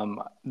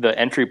 The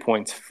entry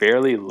point's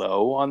fairly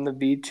low on the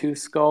V2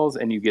 skulls,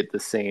 and you get the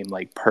same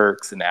like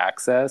perks and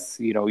access.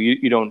 You know,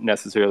 you don't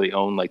necessarily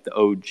own like the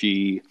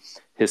OG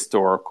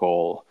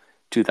historical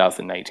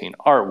 2019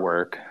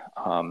 artwork.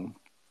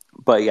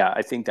 But yeah,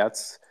 I think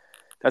that's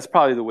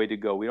probably the way to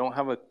go. We don't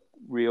have a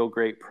real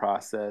great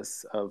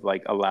process of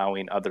like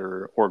allowing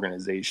other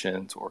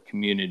organizations or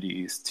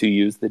communities to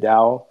use the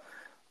DAO,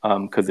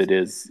 because it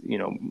is, you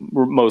know,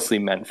 mostly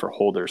meant for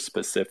holder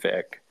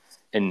specific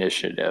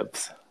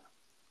initiatives.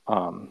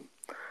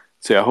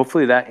 So yeah,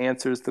 hopefully that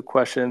answers the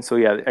question. So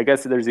yeah, I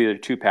guess there's either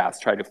two paths: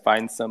 try to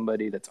find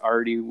somebody that's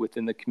already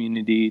within the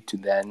community to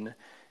then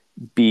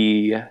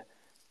be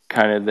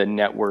kind of the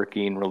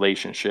networking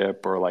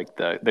relationship or like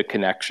the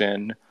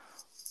connection,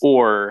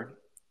 or,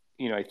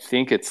 you know, I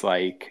think it's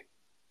like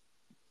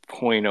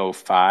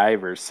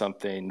 0.05 or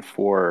something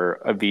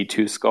for a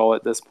V2 skull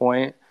at this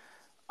point.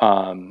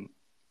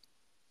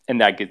 And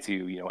that gets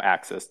you, you know,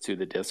 access to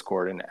the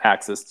Discord and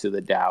access to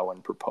the DAO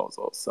and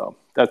proposals. So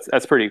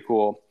that's pretty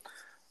cool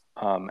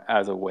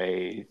as a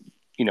way.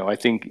 You know, I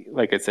think,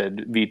 like I said,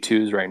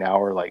 V2s right now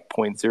are like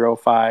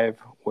 0.05,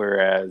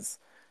 whereas,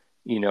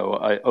 you know,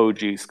 an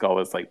OG skull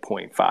is like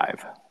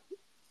 0.5.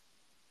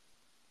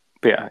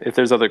 But yeah, if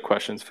there's other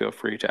questions, feel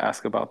free to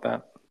ask about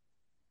that.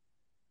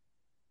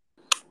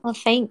 Well,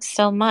 thanks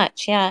so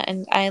much. Yeah,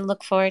 and I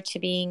look forward to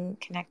being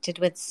connected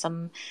with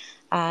some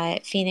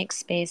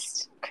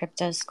Phoenix-based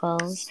crypto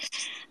skulls.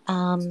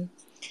 Cool.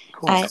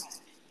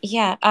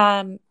 Yeah,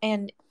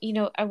 and you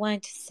know, I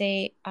wanted to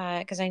say,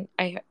 because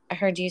I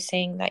heard you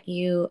saying that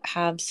you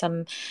have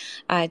some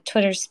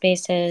Twitter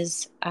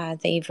Spaces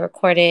that you've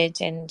recorded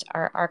and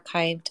are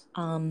archived.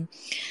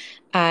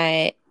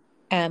 I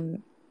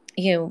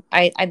you know,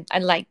 I'd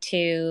like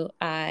to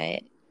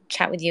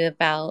chat with you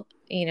about,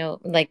 you know,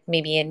 like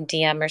maybe in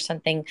DM or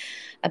something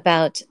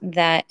about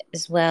that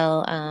as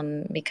well,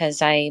 because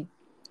you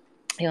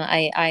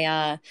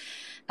know,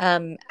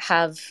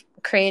 have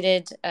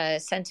created a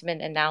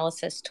sentiment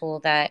analysis tool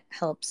that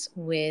helps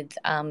with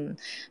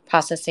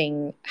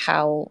processing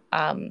how,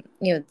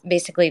 you know,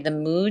 basically the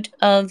mood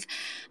of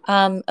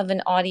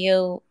an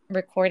audio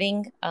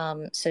recording,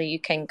 so you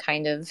can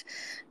kind of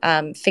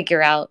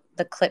figure out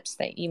the clips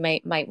that you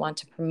might want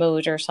to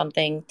promote or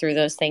something through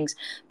those things.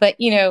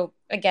 But, you know,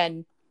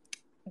 again,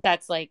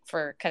 that's like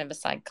for kind of a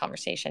side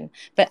conversation.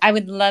 But I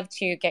would love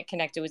to get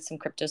connected with some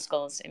crypto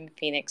skulls in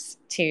Phoenix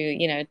to,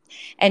 you know,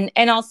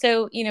 and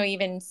also, you know,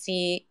 even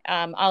see,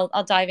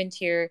 I'll dive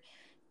into your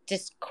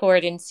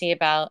Discord and see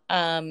about,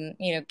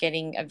 you know,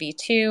 getting a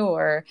V2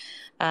 or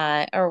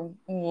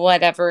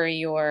whatever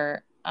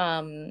your,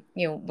 you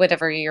know,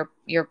 whatever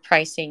your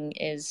pricing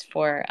is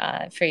for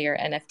your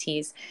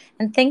NFTs.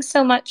 And thanks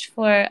so much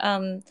for,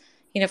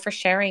 you know, for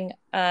sharing,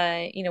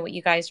 you know, what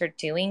you guys are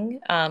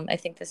doing. I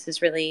think this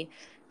is really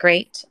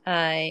great.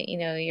 You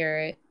know,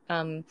 your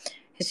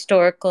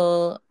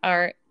historical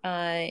art,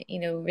 you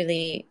know,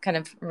 really kind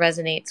of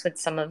resonates with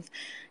some of,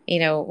 you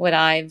know, what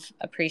I've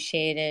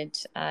appreciated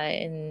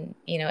in,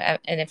 you know,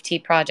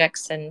 NFT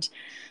projects. And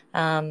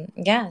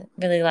yeah,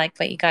 really like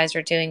what you guys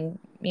are doing,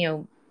 you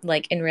know,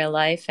 like in real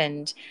life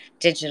and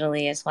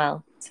digitally as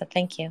well. So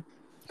thank you.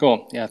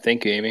 Cool. Yeah.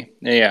 Thank you, Amy.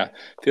 Yeah.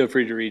 Feel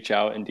free to reach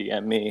out and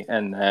DM me.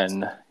 And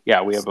then,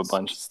 yeah, we have a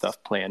bunch of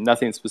stuff planned.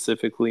 Nothing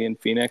specifically in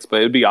Phoenix, but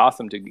it'd be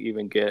awesome to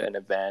even get an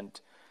event.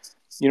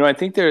 I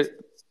think the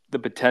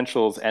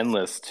potential is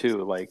endless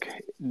too.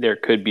 Like there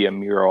could be a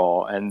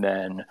mural and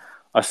then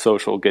a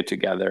social get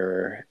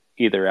together,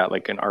 either at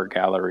like an art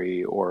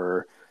gallery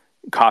or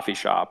coffee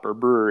shop or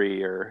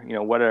brewery or,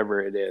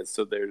 whatever it is.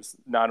 So there's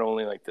not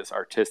only like this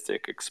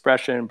artistic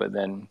expression, but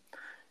then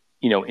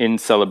in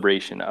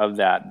celebration of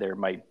that, there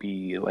might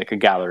be like a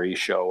gallery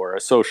show or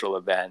a social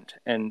event.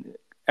 And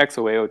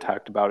XOAO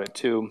talked about it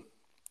too.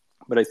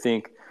 But I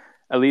think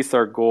at least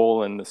our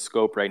goal and the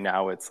scope right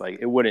now, it's like,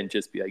 it wouldn't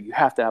just be like, you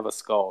have to have a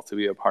skull to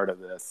be a part of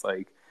this.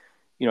 Like,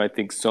 I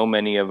think so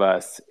many of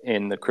us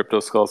in the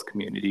CryptoSkulls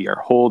community are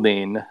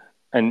holding,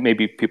 and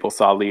maybe people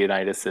saw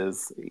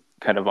Leonidas's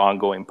kind of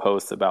ongoing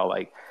posts about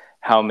like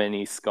how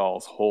many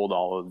skulls hold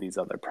all of these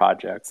other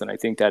projects. And I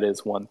think that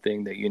is one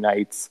thing that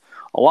unites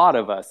a lot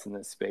of us in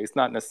this space,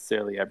 not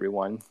necessarily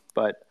everyone,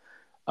 but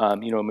a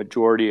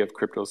majority of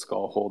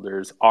CryptoSkull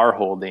holders are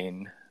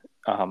holding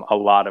a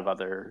lot of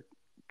other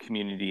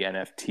community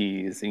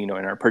NFTs, and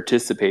are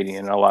participating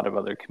in a lot of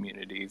other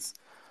communities.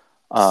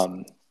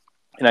 And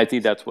I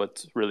think that's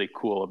what's really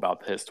cool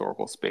about the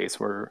historical space,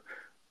 where,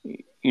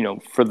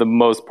 for the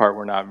most part,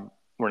 we're not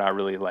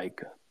really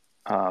like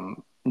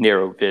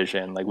narrow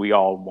vision. Like we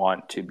all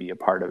want to be a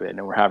part of it,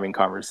 and we're having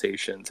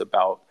conversations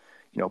about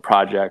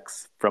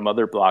projects from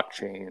other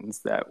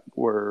blockchains that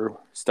were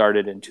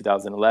started in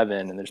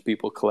 2011, and there's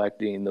people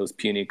collecting those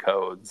puny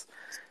codes,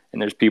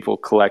 and there's people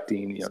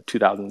collecting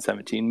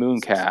 2017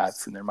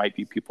 Mooncats, and there might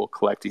be people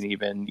collecting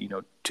even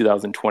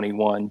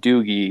 2021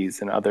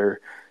 Doogies and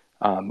other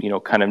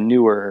kind of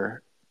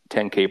newer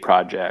 10K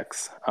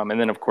projects. And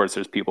then, of course,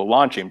 there's people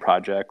launching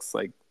projects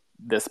like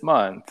this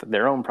month,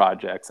 their own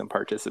projects, and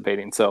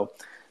participating. So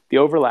the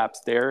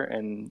overlap's there.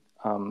 And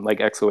like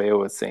XOAO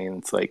was saying,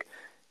 it's like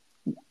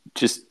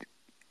just,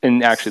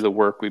 and actually the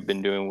work we've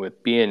been doing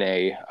with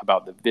BNA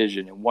about the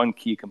vision. And one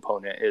key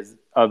component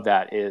of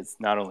that is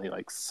not only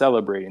like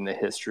celebrating the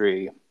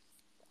history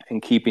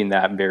and keeping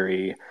that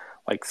very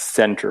like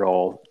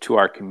central to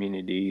our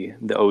community,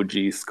 the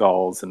OG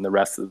skulls and the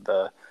rest of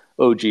the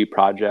OG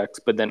projects,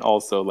 but then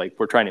also like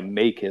we're trying to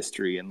make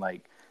history and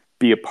like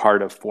be a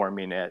part of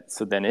forming it.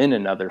 So then in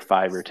another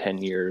 5 or 10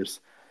 years,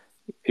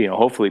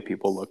 hopefully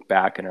people look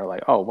back and are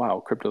like, oh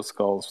wow,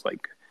 CryptoSkulls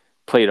like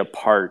played a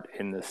part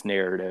in this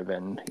narrative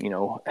and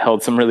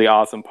held some really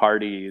awesome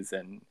parties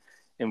and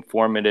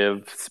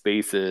informative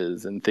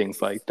spaces and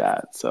things like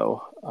that.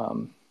 So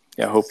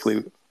yeah,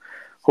 hopefully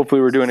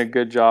we're doing a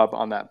good job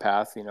on that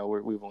path.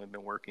 We've only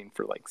been working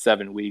for like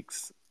 7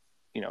 weeks,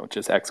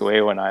 just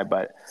XOAO and I,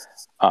 but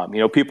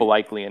people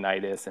like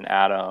Leonidas and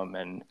Adam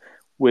and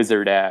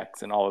Wizard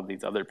X and all of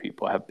these other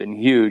people have been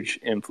huge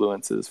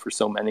influences for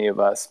so many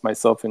of us,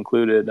 myself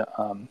included.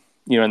 And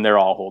they're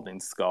all holding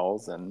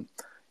skulls, and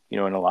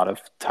and a lot of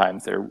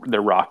times they're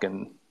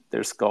rocking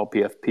their skull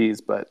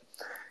PFPs. But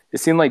it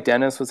seemed like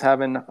Dennis was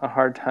having a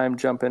hard time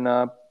jumping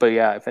up. But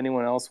yeah, if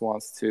anyone else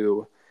wants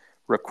to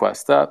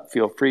request up,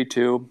 feel free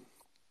to.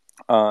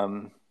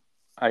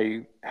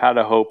 I had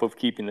a hope of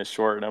keeping this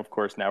short, and of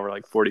course now we're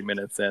like 40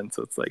 minutes in,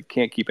 so it's like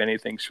can't keep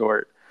anything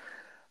short.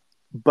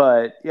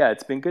 But yeah,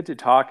 it's been good to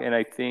talk, and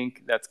I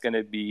think that's going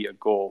to be a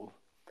goal.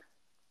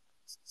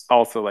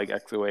 Also, like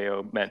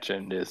XOAO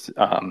mentioned, is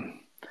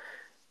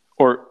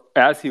or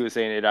as he was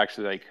saying, it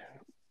actually like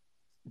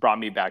brought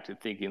me back to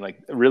thinking like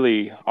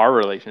really our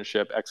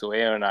relationship,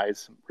 XOAO and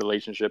I's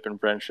relationship and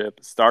friendship,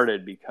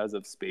 started because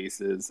of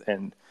spaces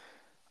and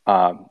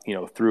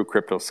through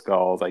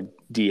CryptoSkulls. I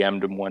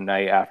DM'd him one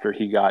night after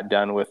he got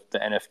done with the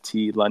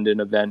NFT London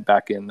event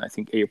back in, I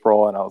think,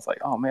 April. And I was like,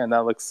 oh man,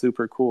 that looks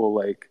super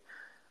cool.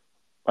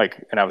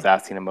 And I was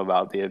asking him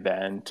about the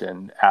event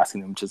and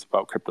asking him just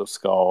about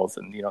CryptoSkulls.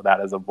 And, that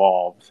has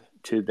evolved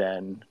to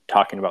then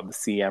talking about the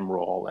CM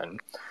role.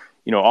 And,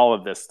 all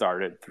of this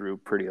started through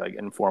pretty like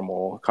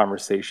informal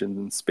conversations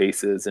and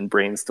spaces and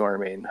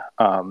brainstorming.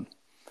 And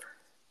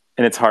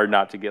it's hard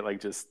not to get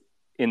like just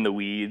in the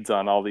weeds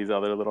on all these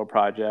other little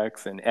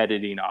projects and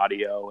editing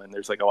audio. And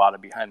there's like a lot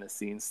of behind the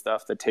scenes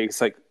stuff that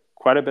takes like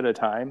quite a bit of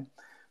time,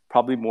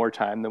 probably more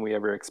time than we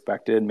ever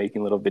expected,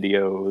 making little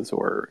videos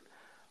or,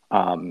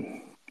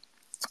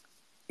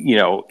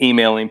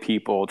 emailing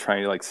people,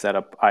 trying to like set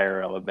up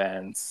IRL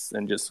events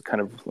and just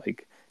kind of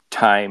like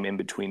time in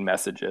between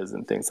messages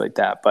and things like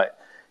that. But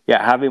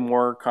yeah, having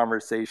more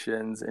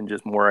conversations and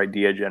just more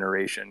idea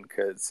generation,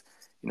 because,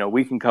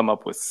 we can come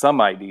up with some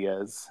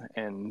ideas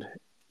and,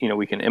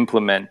 we can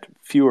implement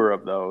fewer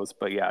of those,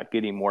 but yeah,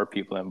 getting more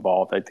people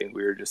involved. I think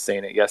we were just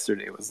saying it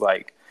yesterday. It was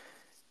like,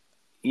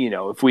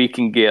 if we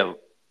can get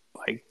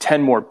like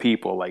 10 more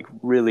people like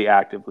really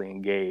actively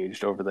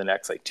engaged over the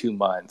next like 2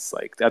 months,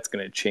 like that's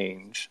going to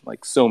change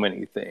like so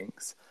many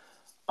things.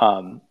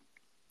 And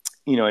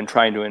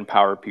trying to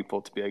empower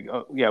people to be like,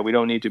 oh yeah, we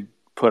don't need to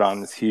put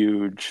on this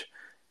huge,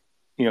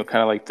 kind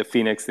of like the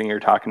Phoenix thing you're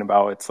talking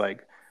about. It's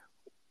like,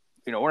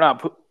 we're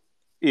not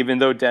even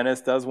though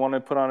Dennis does want to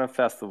put on a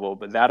festival,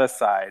 but that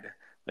aside,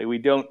 Like, we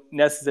don't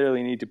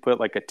necessarily need to put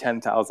like a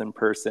 10,000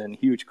 person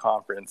huge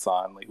conference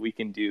on. Like, we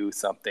can do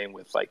something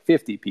with like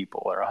 50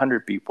 people or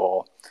 100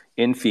 people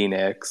in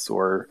Phoenix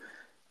or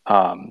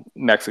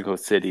Mexico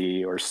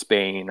City or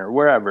Spain or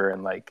wherever,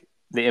 and like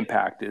the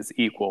impact is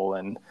equal.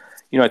 And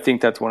I think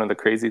that's one of the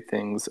crazy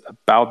things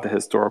about the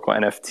historical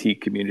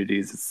NFT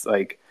communities. It's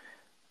like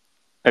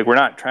we're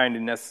not trying to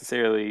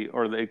necessarily,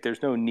 or like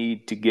there's no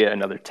need to get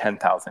another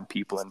 10,000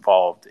 people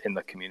involved in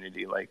the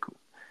community. Like,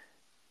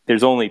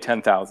 there's only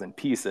 10,000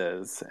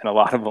 pieces, and a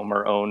lot of them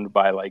are owned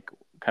by like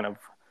kind of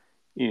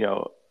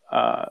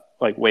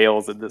like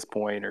whales at this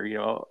point, or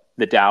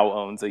the DAO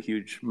owns a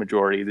huge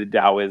majority. The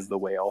DAO is the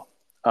whale.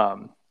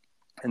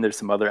 And there's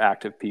some other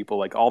active people.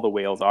 Like, all the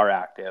whales are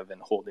active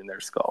and holding their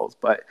skulls.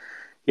 But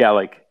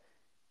I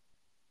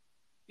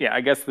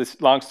guess this,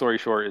 long story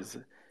short, is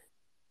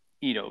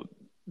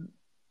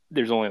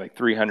there's only like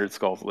 300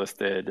 skulls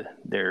listed.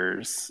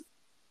 There's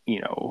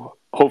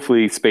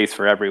hopefully space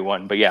for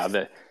everyone. But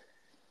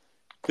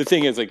the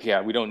thing is, like,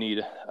 we don't need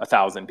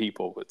 1,000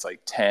 people. It's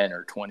like 10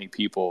 or 20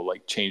 people,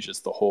 like, changes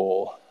the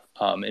whole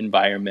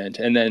environment.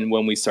 And then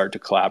when we start to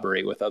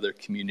collaborate with other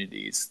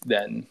communities,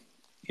 then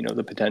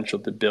the potential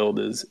to build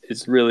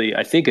is really,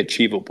 I think,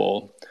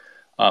 achievable,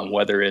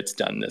 whether it's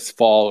done this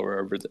fall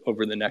or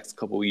over the next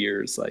couple of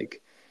years.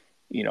 Like,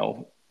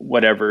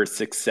 whatever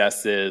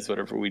success is,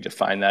 whatever we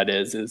define that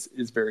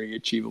is very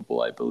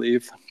achievable, I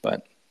believe.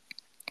 But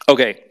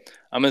okay,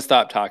 I'm gonna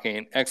stop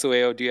talking.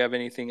 XOAO, do you have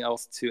anything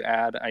else to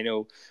add? I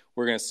know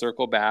we're gonna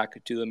circle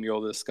back to the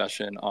mural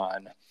discussion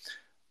on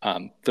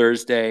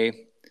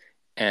Thursday,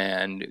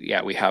 and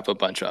we have a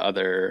bunch of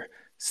other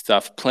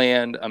stuff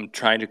planned. I'm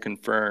trying to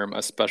confirm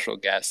a special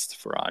guest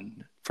for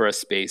a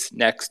space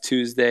next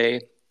Tuesday.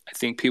 I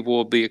think people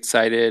will be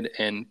excited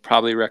and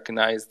probably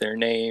recognize their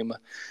name.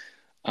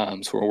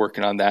 So we're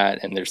working on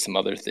that, and there's some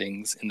other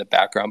things in the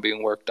background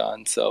being worked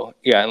on. So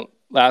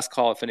last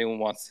call if anyone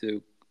wants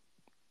to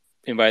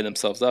invite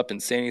themselves up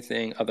and say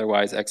anything.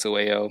 Otherwise,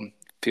 XOAO,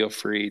 feel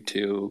free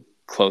to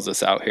close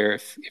us out here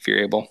if you're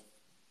able.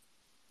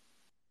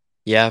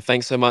 Yeah,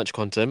 thanks so much,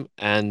 Quantum.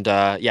 And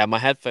my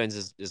headphones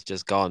is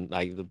just gone.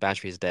 Like, the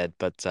battery is dead,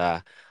 but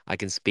I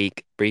can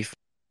speak briefly.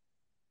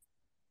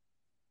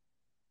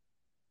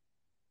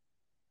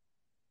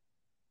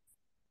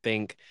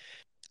 Think,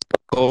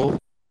 oh,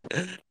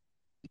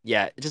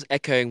 just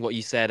echoing what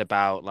you said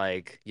about,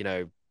 like,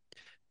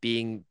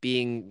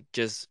 being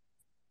just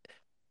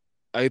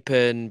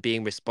open,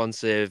 being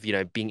responsive,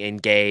 being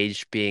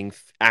engaged, being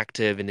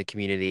active in the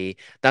community.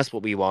 That's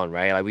what we want,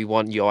 right? Like, we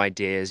want your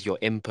ideas, your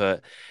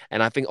input.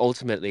 And I think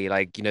ultimately,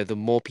 like, the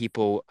more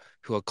people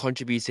who are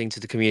contributing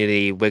to the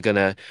community, we're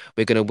gonna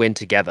win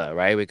together,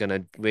 right?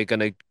 We're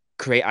gonna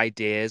create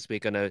ideas, we're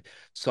gonna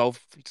solve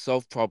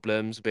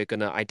problems, we're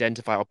gonna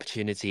identify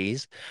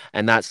opportunities.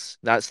 And that's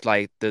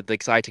like the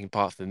exciting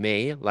part for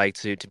me, like,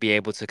 to be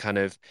able to kind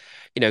of,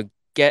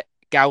 get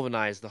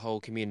galvanize the whole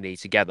community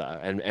together,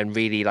 and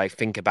really, like,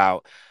 think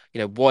about,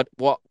 what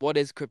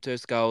is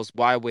CryptoSkulls,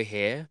 why we're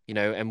here,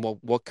 and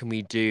what can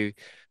we do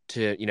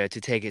to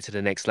take it to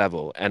the next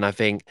level. And I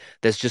think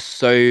there's just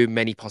so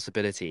many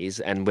possibilities,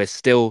 and we're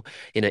still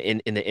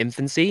in the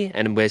infancy,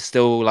 and we're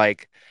still,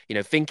 like,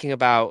 thinking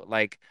about,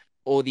 like,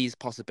 all these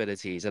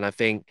possibilities. And I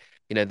think,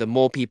 the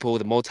more people,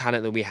 the more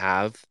talent that we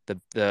have,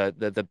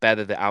 the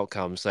better the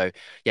outcome. So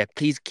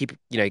please keep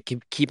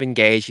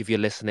engaged if you're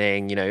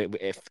listening.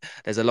 If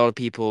there's a lot of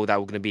people that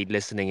are going to be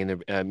listening in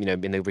the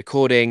in the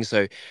recording,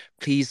 so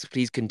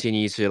please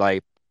continue to,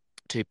 like,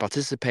 to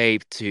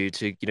participate, to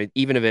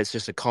even if it's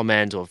just a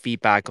comment or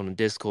feedback on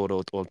Discord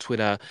or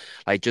Twitter,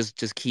 like,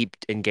 just keep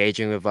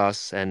engaging with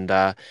us. And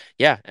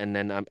and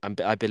then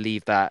I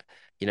believe that,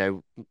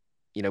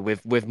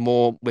 with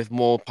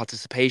more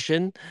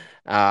participation,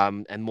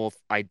 and more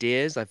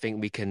ideas, I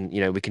think we can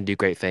do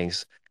great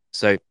things.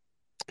 So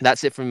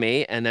that's it from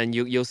me. And then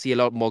you'll see a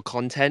lot more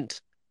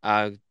content,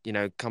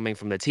 coming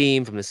from the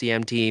team, from the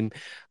CM team.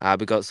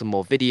 We got some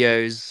more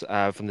videos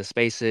from the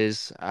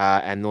spaces,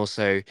 and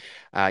also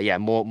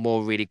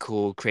more really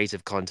cool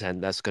creative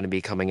content that's going to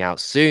be coming out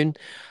soon.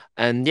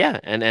 And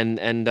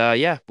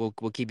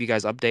we'll keep you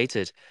guys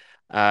updated.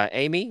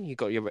 Amy, you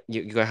got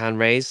your hand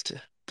raised.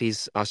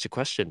 Please ask your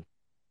question.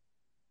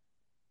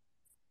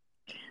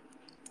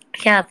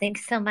 Yeah,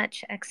 thanks so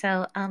much,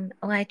 XO.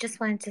 Well, I just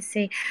wanted to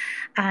say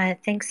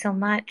thanks so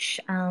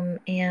much.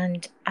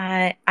 And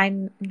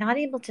I'm not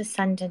able to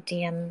send a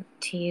DM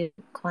to you,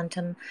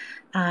 Quantum.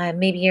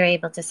 Maybe you're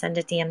able to send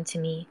a DM to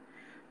me.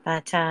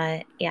 But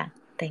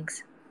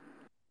thanks.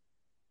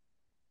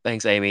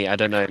 Thanks, Amy. I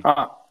don't know.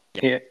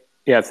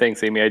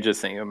 Thanks, Amy. I just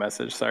sent you a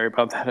message. Sorry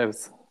about that. I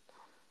was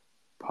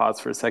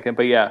paused for a second,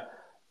 but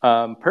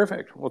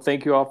perfect. Well,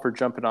 thank you all for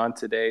jumping on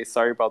today.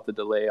 Sorry about the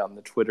delay on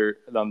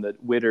the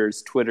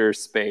Witter's Twitter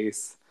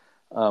space,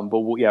 but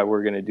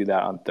we're going to do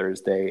that on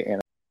Thursday.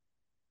 And